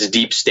government, this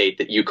deep state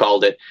that you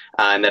called it,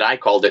 and that I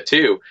called it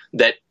too,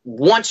 that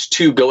wants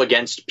to go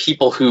against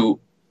people who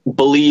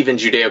believe in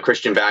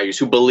Judeo-Christian values,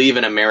 who believe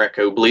in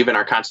America, who believe in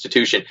our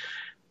Constitution.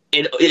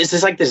 It's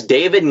just like this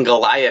David and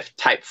Goliath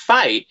type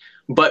fight.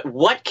 But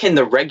what can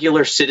the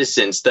regular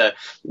citizens, the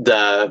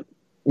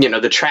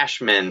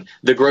trash men,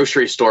 the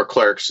grocery store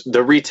clerks,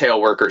 the retail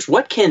workers,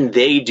 what can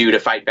they do to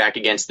fight back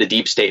against the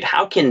deep state?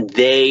 How can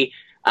they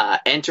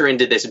enter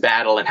into this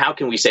battle, and how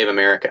can we save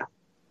America?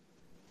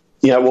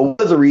 Yeah, well, one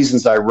of the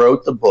reasons I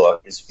wrote the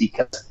book is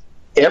because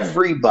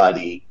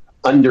everybody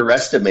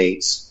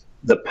underestimates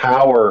the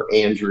power,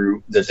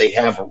 Andrew, that they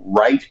have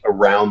right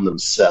around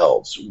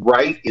themselves,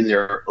 right in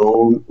their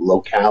own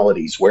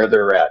localities where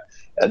they're at.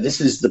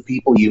 This is the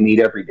people you meet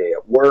every day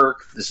at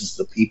work. This is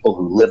the people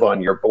who live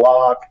on your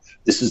block.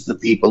 This is the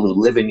people who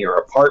live in your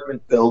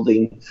apartment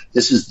building.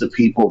 This is the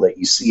people that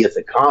you see at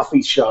the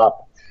coffee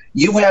shop.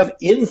 You have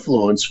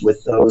influence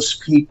with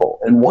those people.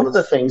 And one of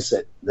the things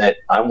that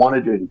I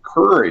wanted to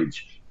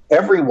encourage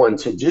everyone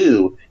to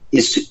do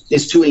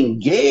is to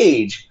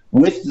engage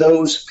with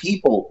those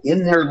people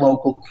in their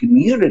local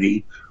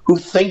community who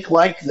think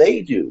like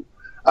they do.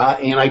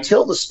 And I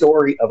tell the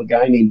story of a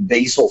guy named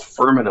Basil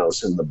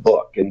Firminos in the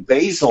book. And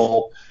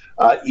Basil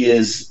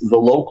is the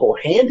local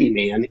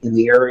handyman in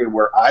the area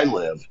where I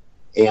live.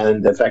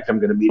 And in fact, I'm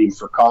going to meet him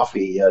for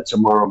coffee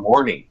tomorrow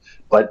morning.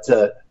 But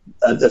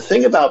the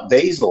thing about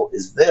Basil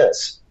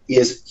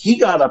is he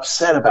got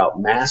upset about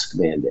mask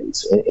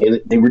mandates, and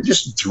they were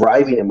just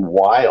driving him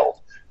wild.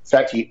 In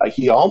fact,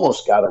 he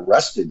almost got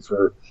arrested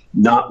for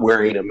not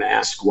wearing a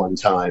mask one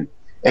time.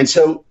 And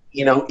so,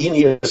 in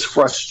his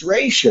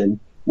frustration,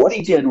 what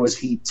he did was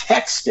he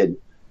texted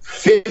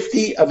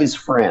 50 of his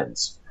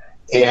friends,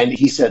 and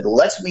he said,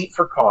 let's meet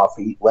for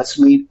coffee. Let's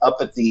meet up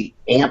at the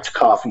Amped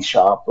coffee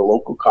shop, the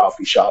local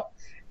coffee shop,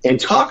 and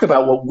talk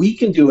about what we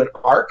can do in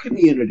our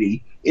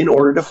community in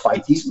order to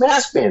fight these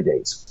mask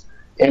mandates.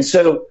 And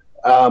so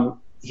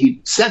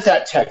he sent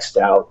that text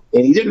out,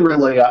 and he didn't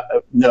really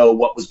know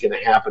what was going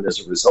to happen as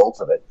a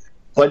result of it.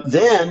 But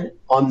then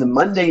on the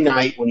Monday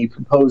night when he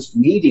proposed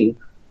meeting,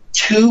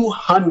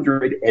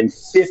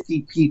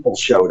 250 people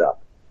showed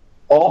up,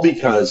 all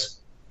because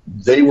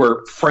they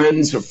were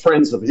friends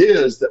of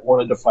his that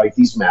wanted to fight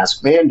these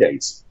mask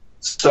mandates.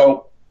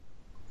 So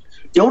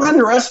don't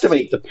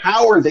underestimate the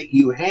power that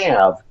you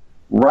have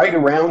right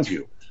around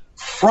you.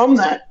 From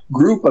that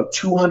group of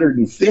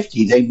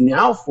 250, they've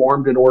now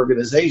formed an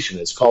organization.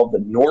 It's called the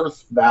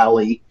North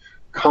Valley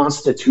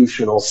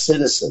Constitutional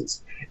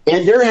Citizens.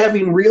 And they're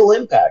having real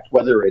impact,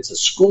 whether it's a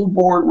school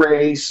board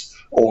race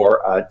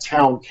or a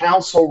town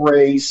council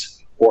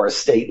race or a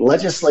state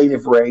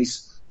legislative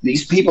race.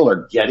 These people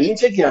are getting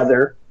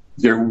together,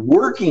 they're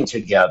working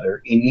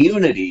together in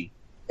unity,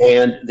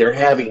 and they're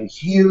having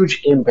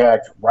huge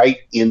impact right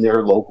in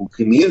their local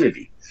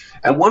community.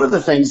 And one of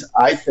the things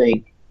I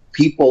think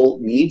people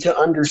need to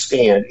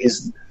understand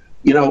is,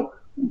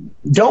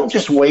 don't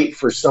just wait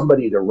for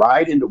somebody to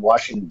ride into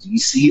Washington,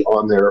 D.C.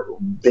 on their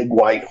big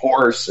white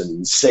horse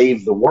and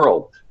save the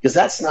world, because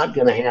that's not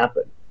going to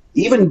happen.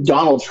 Even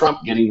Donald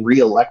Trump getting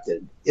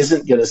reelected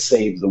isn't going to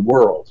save the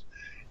world.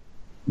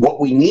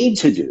 What we need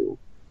to do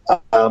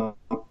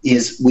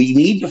is we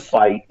need to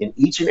fight in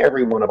each and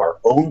every one of our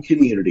own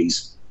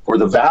communities for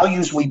the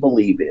values we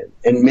believe in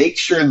and make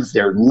sure that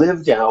they're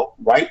lived out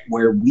right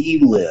where we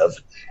live,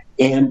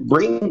 and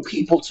bring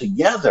people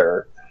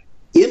together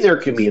in their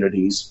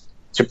communities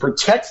to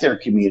protect their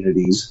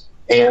communities.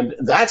 And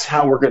that's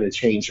how we're going to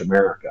change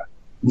America.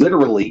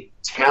 Literally,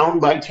 town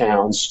by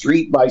town,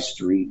 street by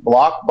street,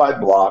 block by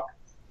block,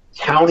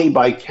 county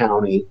by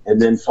county,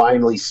 and then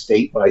finally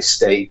state by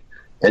state,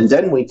 and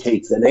then we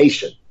take the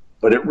nation.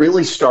 But it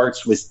really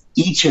starts with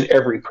each and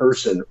every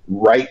person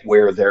right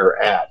where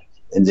they're at,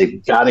 and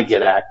they've got to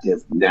get active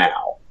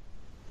now.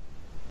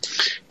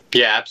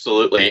 Yeah,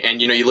 absolutely.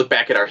 And, you look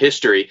back at our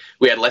history,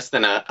 we had less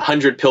than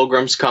 100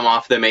 pilgrims come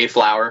off the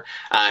Mayflower,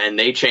 and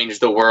they changed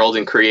the world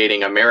in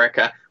creating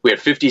America. We had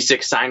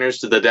 56 signers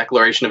to the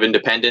Declaration of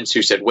Independence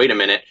who said, wait a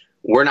minute,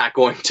 we're not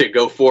going to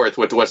go forth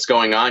with what's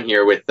going on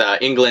here with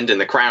England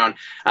and the crown,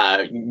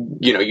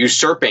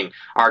 usurping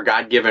our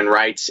God-given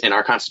rights and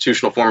our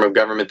constitutional form of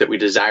government that we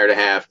desire to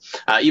have.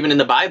 Even in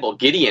the Bible,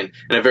 Gideon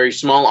and a very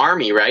small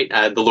army, right,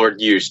 the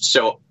Lord used.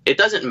 So it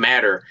doesn't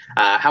matter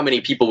how many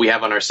people we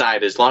have on our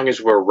side. As long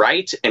as we're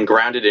right and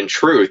grounded in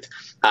truth,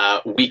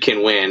 we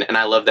can win. And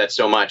I love that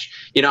so much.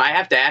 I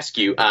have to ask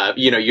you,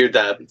 you're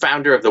the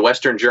founder of the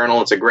Western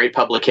Journal. It's a great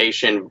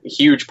publication,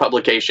 huge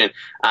publication.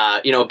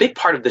 A big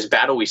part of this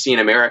battle we see in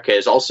America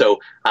is also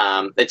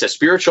it's a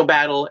spiritual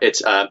battle.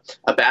 It's a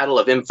battle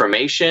of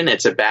information.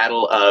 It's a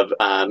battle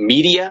of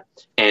media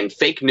and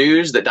fake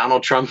news that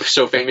Donald Trump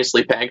so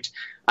famously pegged.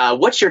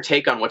 What's your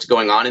take on what's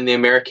going on in the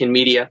American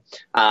media?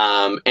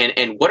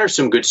 And what are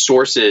some good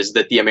sources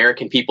that the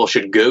American people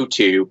should go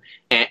to?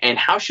 And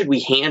how should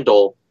we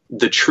handle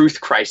the truth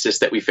crisis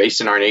that we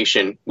face in our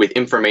nation with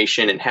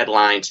information and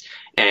headlines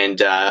and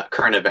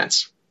current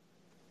events?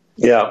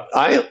 Yeah,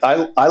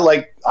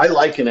 I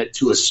liken it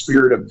to a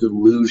spirit of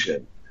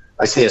delusion.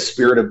 I say a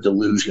spirit of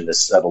delusion has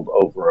settled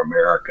over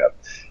America.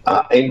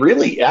 And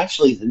really,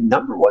 actually, the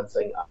number one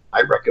thing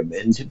I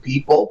recommend to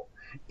people,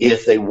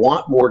 if they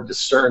want more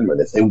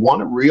discernment, if they want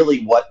to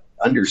really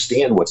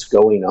understand what's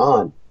going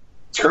on,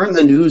 turn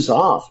the news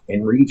off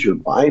and read your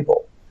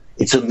Bible.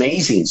 It's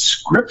amazing.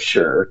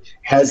 Scripture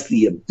has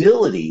the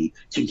ability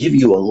to give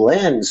you a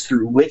lens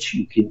through which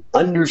you can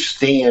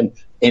understand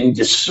and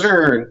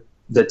discern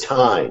the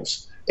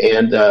times.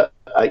 And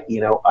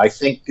I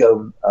think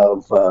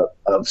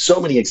of so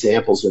many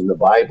examples in the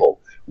Bible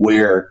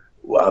where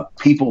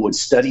people would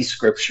study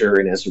Scripture,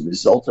 and as a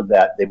result of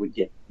that, they would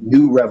get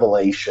new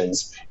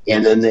revelations,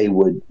 and then they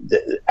would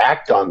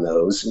act on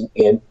those.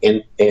 And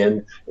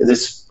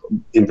this,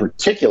 in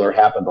particular,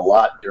 happened a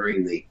lot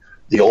during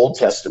the Old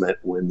Testament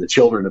when the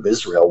children of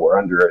Israel were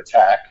under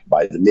attack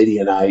by the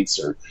Midianites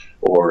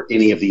or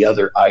any of the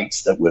other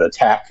ites that would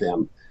attack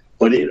them.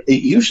 But it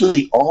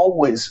usually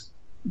always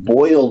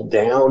boiled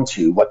down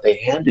to what they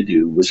had to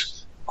do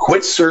was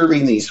quit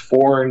serving these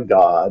foreign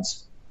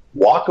gods,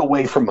 walk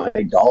away from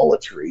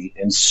idolatry,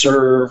 and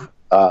serve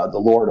the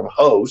Lord of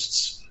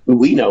hosts, who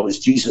we know is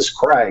Jesus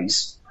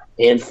Christ,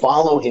 and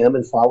follow him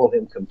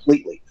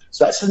completely.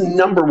 So that's the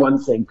number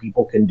one thing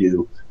people can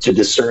do to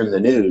discern the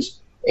news.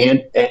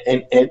 And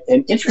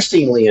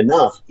interestingly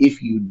enough,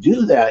 if you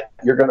do that,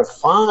 you're going to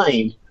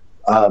find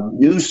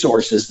news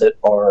sources that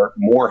are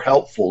more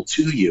helpful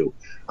to you.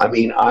 I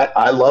mean,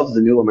 I love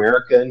the New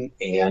American,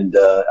 and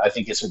I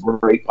think it's a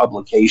great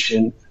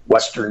publication.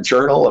 Western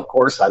Journal, of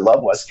course, I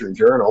love Western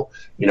Journal.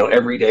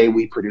 Every day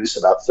we produce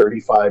about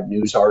 35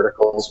 news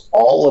articles,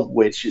 all of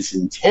which is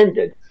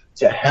intended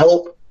to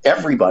help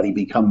everybody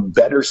become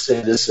better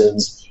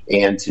citizens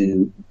and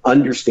to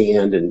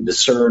understand and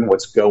discern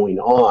what's going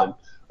on.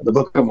 The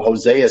book of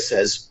Hosea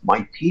says,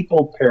 "My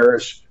people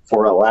perish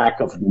for a lack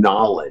of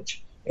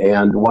knowledge."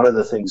 And one of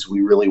the things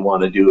we really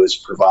want to do is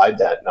provide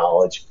that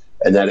knowledge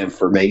and that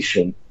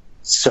information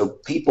so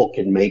people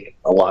can make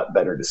a lot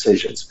better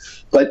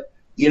decisions. But,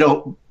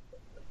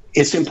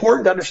 it's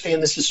important to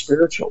understand this is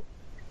spiritual.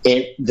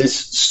 And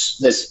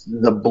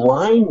the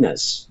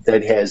blindness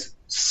that has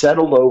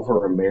settled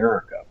over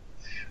America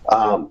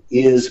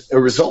is a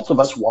result of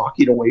us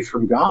walking away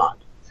from God.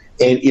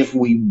 And if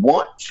we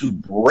want to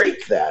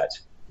break that,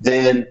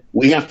 then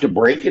we have to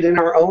break it in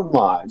our own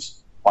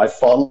lives by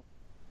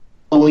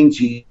following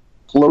Jesus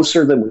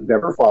closer than we've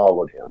ever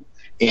followed him.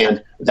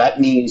 And that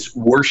means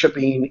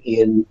worshiping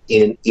in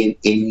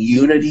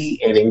unity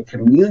and in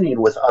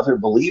communion with other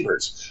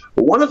believers.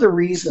 But one of the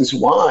reasons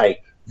why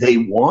they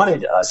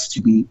wanted us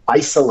to be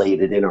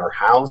isolated in our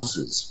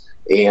houses,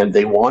 and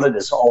they wanted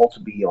us all to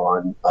be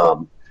on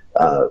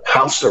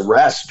house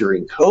arrest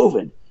during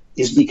COVID,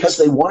 is because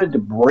they wanted to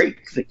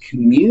break the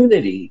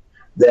community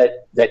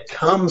that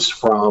comes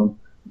from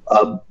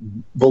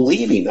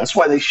believing. That's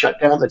why they shut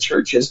down the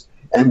churches.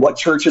 And what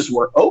churches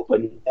were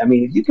open, I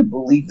mean, if you could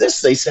believe this,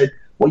 they said,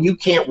 well, you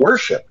can't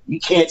worship. You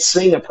can't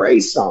sing a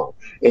praise song.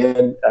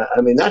 And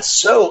that's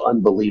so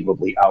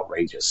unbelievably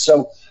outrageous.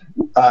 So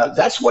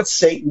that's what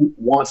Satan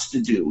wants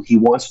to do. He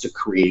wants to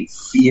create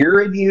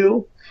fear in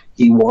you.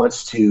 He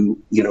wants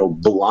to,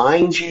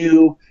 blind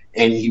you,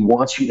 and he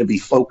wants you to be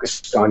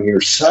focused on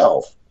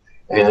yourself.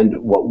 And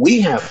what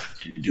we have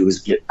to do is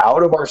get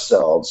out of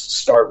ourselves,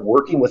 start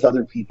working with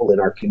other people in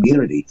our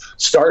community,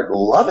 start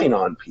loving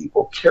on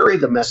people, carry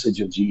the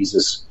message of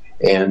Jesus,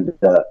 and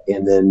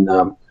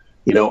then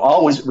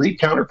always read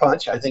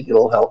Counterpunch. I think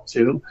it'll help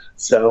too.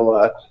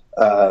 So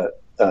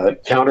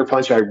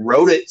Counterpunch, I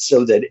wrote it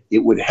so that it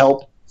would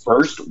help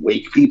first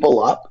wake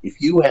people up. If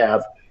you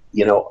have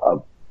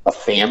a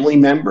family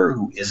member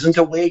who isn't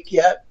awake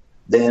yet,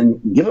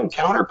 then give them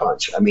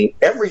counterpunch. I mean,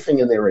 everything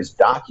in there is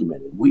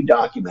documented. We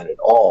document it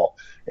all,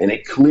 and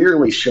it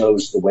clearly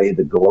shows the way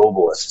the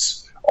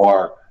globalists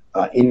are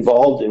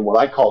involved in what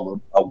I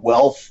call a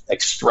wealth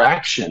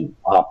extraction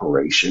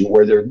operation,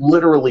 where they're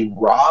literally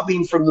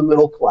robbing from the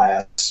middle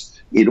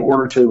class in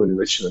order to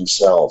enrich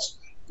themselves.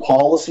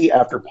 Policy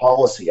after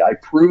policy. I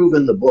prove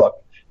in the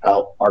book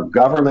how our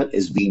government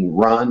is being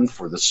run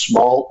for the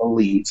small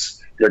elites.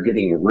 They're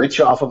getting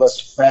rich off of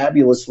us,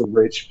 fabulously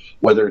rich,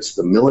 whether it's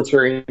the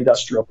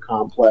military-industrial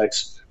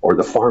complex or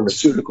the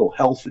pharmaceutical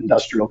health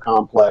industrial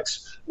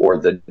complex, or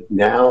the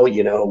now,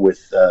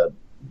 with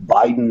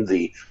Biden,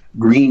 the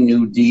Green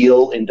New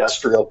Deal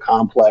industrial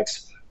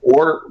complex,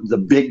 or the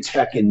big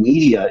tech and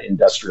media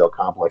industrial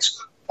complex.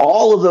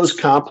 All of those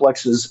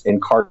complexes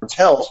and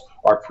cartels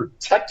are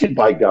protected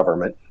by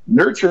government,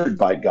 nurtured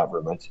by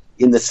government,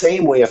 in the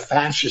same way a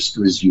fascist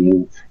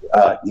regime,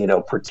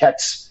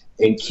 protects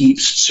and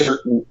keeps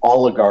certain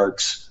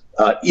oligarchs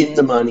in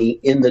the money,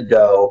 in the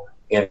dough,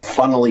 and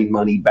funneling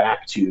money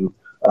back to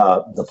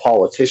the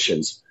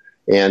politicians.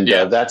 And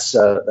that's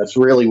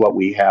really what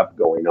we have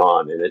going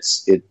on. And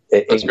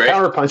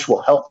Counterpunch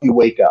will help you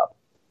wake up.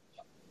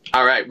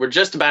 All right, we're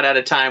just about out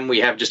of time. We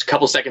have just a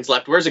couple seconds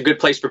left. Where's a good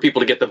place for people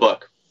to get the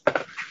book?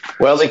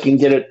 Well, they can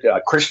get it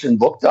at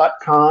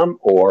christianbook.com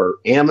or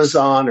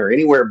Amazon or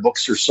anywhere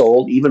books are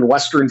sold, even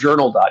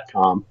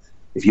westernjournal.com.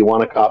 If you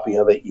want a copy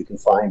of it, you can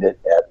find it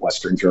at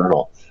Western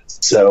Journal.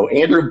 So,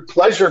 Andrew,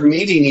 pleasure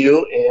meeting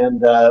you.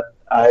 And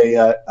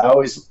I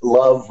always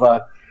love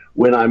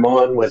when I'm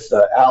on with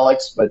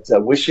Alex, but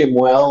wish him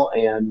well.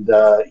 And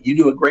you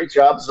do a great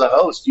job as a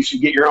host. You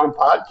should get your own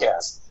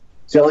podcast.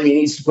 Tell him he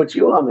needs to put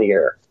you on the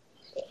air.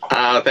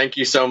 Thank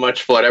you so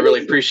much, Floyd. I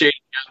really appreciate it.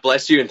 God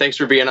bless you, and thanks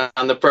for being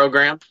on the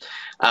program.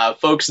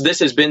 Folks, this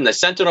has been the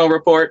Sentinel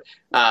Report,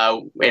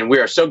 and we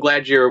are so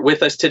glad you're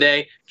with us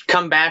today.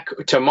 Come back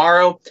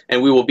tomorrow,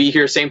 and we will be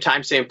here same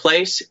time, same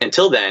place.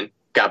 Until then,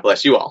 God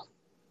bless you all.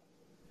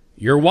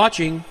 You're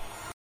watching.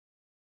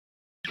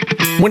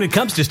 When it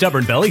comes to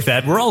stubborn belly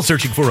fat, we're all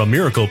searching for a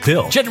miracle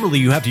pill. Generally,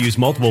 you have to use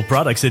multiple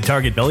products that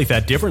target belly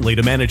fat differently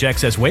to manage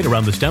excess weight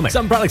around the stomach.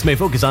 Some products may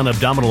focus on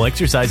abdominal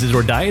exercises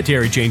or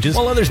dietary changes,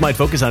 while others might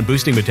focus on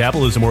boosting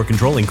metabolism or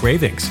controlling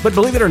cravings. But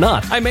believe it or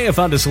not, I may have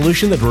found a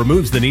solution that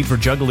removes the need for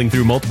juggling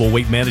through multiple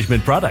weight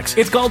management products.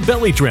 It's called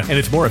Belly Trim, and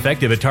it's more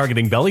effective at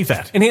targeting belly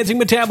fat, enhancing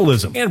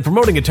metabolism, and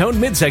promoting a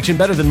toned midsection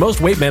better than most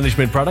weight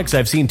management products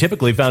I've seen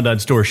typically found on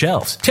store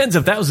shelves. Tens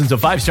of thousands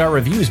of 5-star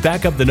reviews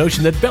back up the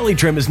notion that Belly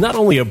Trim is not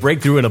only a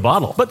breakthrough in a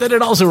bottle, but that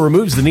it also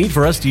removes the need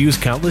for us to use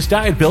countless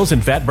diet pills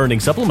and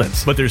fat-burning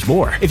supplements. But there's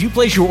more. If you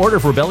place your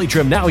order for Belly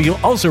Trim now, you'll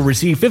also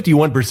receive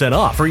 51%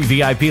 off, free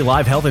VIP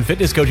live health and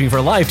fitness coaching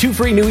for life, 2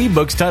 free new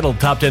ebooks titled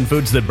Top 10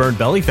 Foods That Burn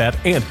Belly Fat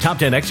and Top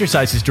 10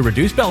 Exercises to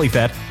Reduce Belly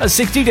Fat, a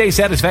 60-day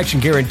satisfaction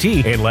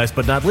guarantee, and last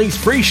but not least,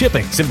 free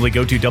shipping. Simply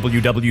go to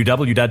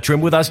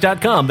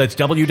www.trimwithus.com. That's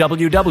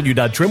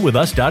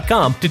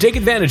www.trimwithus.com to take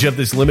advantage of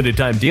this limited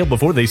time deal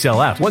before they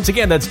sell out. Once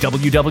again, that's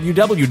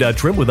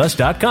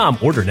www.trimwithus.com.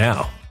 Order now.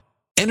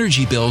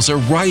 Energy bills are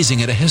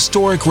rising at a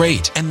historic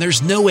rate, and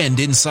there's no end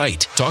in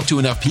sight. Talk to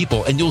enough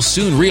people, and you'll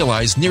soon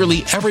realize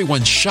nearly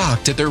everyone's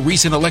shocked at their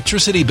recent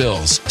electricity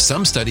bills.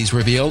 Some studies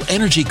reveal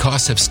energy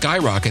costs have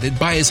skyrocketed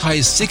by as high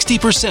as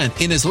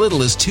 60% in as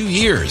little as 2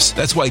 years.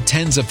 That's why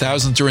tens of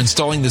thousands are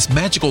installing this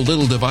magical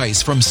little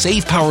device from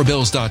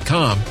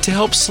SavePowerBills.com to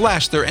help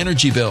slash their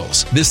energy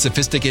bills. This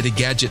sophisticated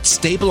gadget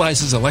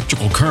stabilizes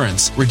electrical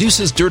currents,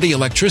 reduces dirty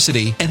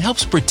electricity, and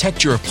helps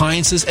protect your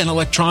appliances and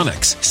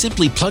electronics.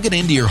 Simply plug it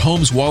into your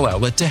home's wall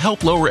outlet to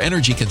help lower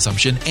energy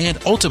consumption and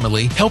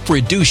ultimately help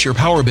reduce your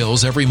power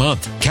bills every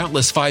month.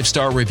 Countless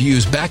 5-star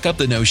reviews back up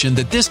the notion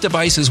that this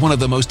device is one of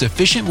the most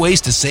efficient ways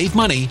to save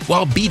money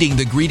while beating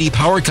the greedy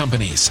power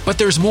companies. But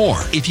there's more.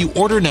 If you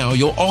order now,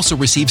 you'll also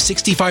receive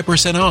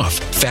 65% off,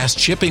 fast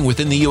shipping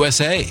within the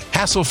USA,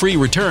 hassle-free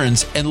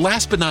returns, and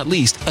last but not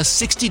least, a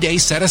 60-day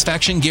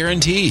satisfaction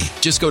guarantee.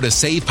 Just go to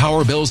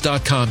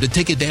SavePowerBills.com to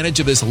take advantage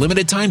of this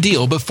limited time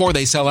deal before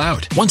they sell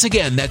out. Once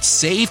again, that's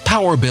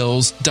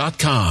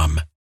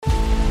SavePowerBills.com.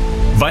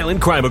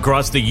 Violent crime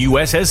across the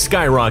U.S. has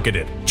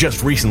skyrocketed.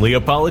 Just recently, a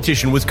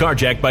politician was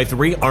carjacked by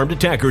 3 armed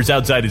attackers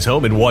outside his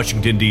home in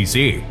Washington,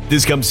 D.C.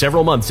 This comes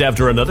several months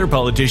after another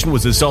politician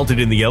was assaulted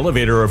in the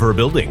elevator of her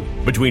building.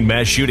 Between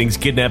mass shootings,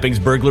 kidnappings,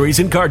 burglaries,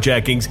 and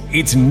carjackings,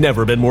 it's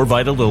never been more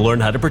vital to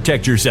learn how to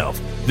protect yourself.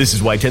 This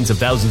is why tens of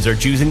thousands are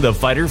choosing the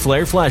Fighter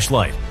Flare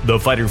flashlight. The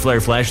Fighter Flare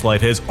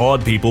flashlight has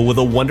awed people with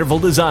a wonderful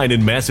design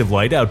and massive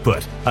light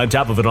output. On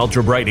top of an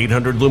ultra-bright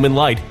 800-lumen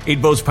light,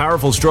 it boasts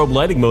powerful strobe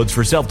lighting modes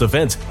for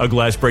self-defense, a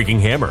glass-breaking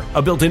hammer,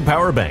 a built-in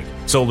power bank,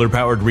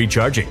 solar-powered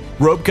recharging,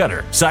 rope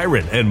cutter,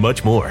 siren, and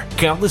much more.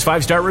 Countless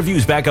 5-star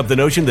reviews back up the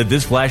notion that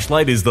this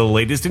flashlight is the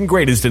latest and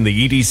greatest in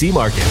the EDC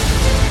market.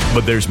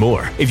 But there's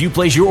more. If you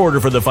place your order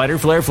for the Fighter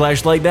Flare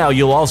flashlight now,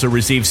 you'll also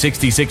receive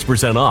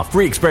 66% off,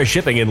 free express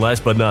shipping, and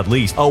last but not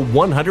least, a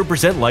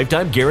 100%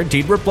 lifetime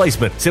guaranteed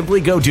replacement.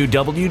 Simply go to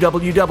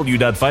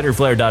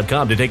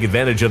www.fighterflare.com to take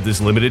advantage of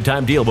this limited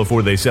time deal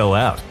before they sell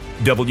out.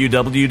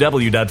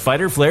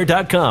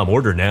 www.fighterflare.com.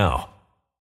 Order now.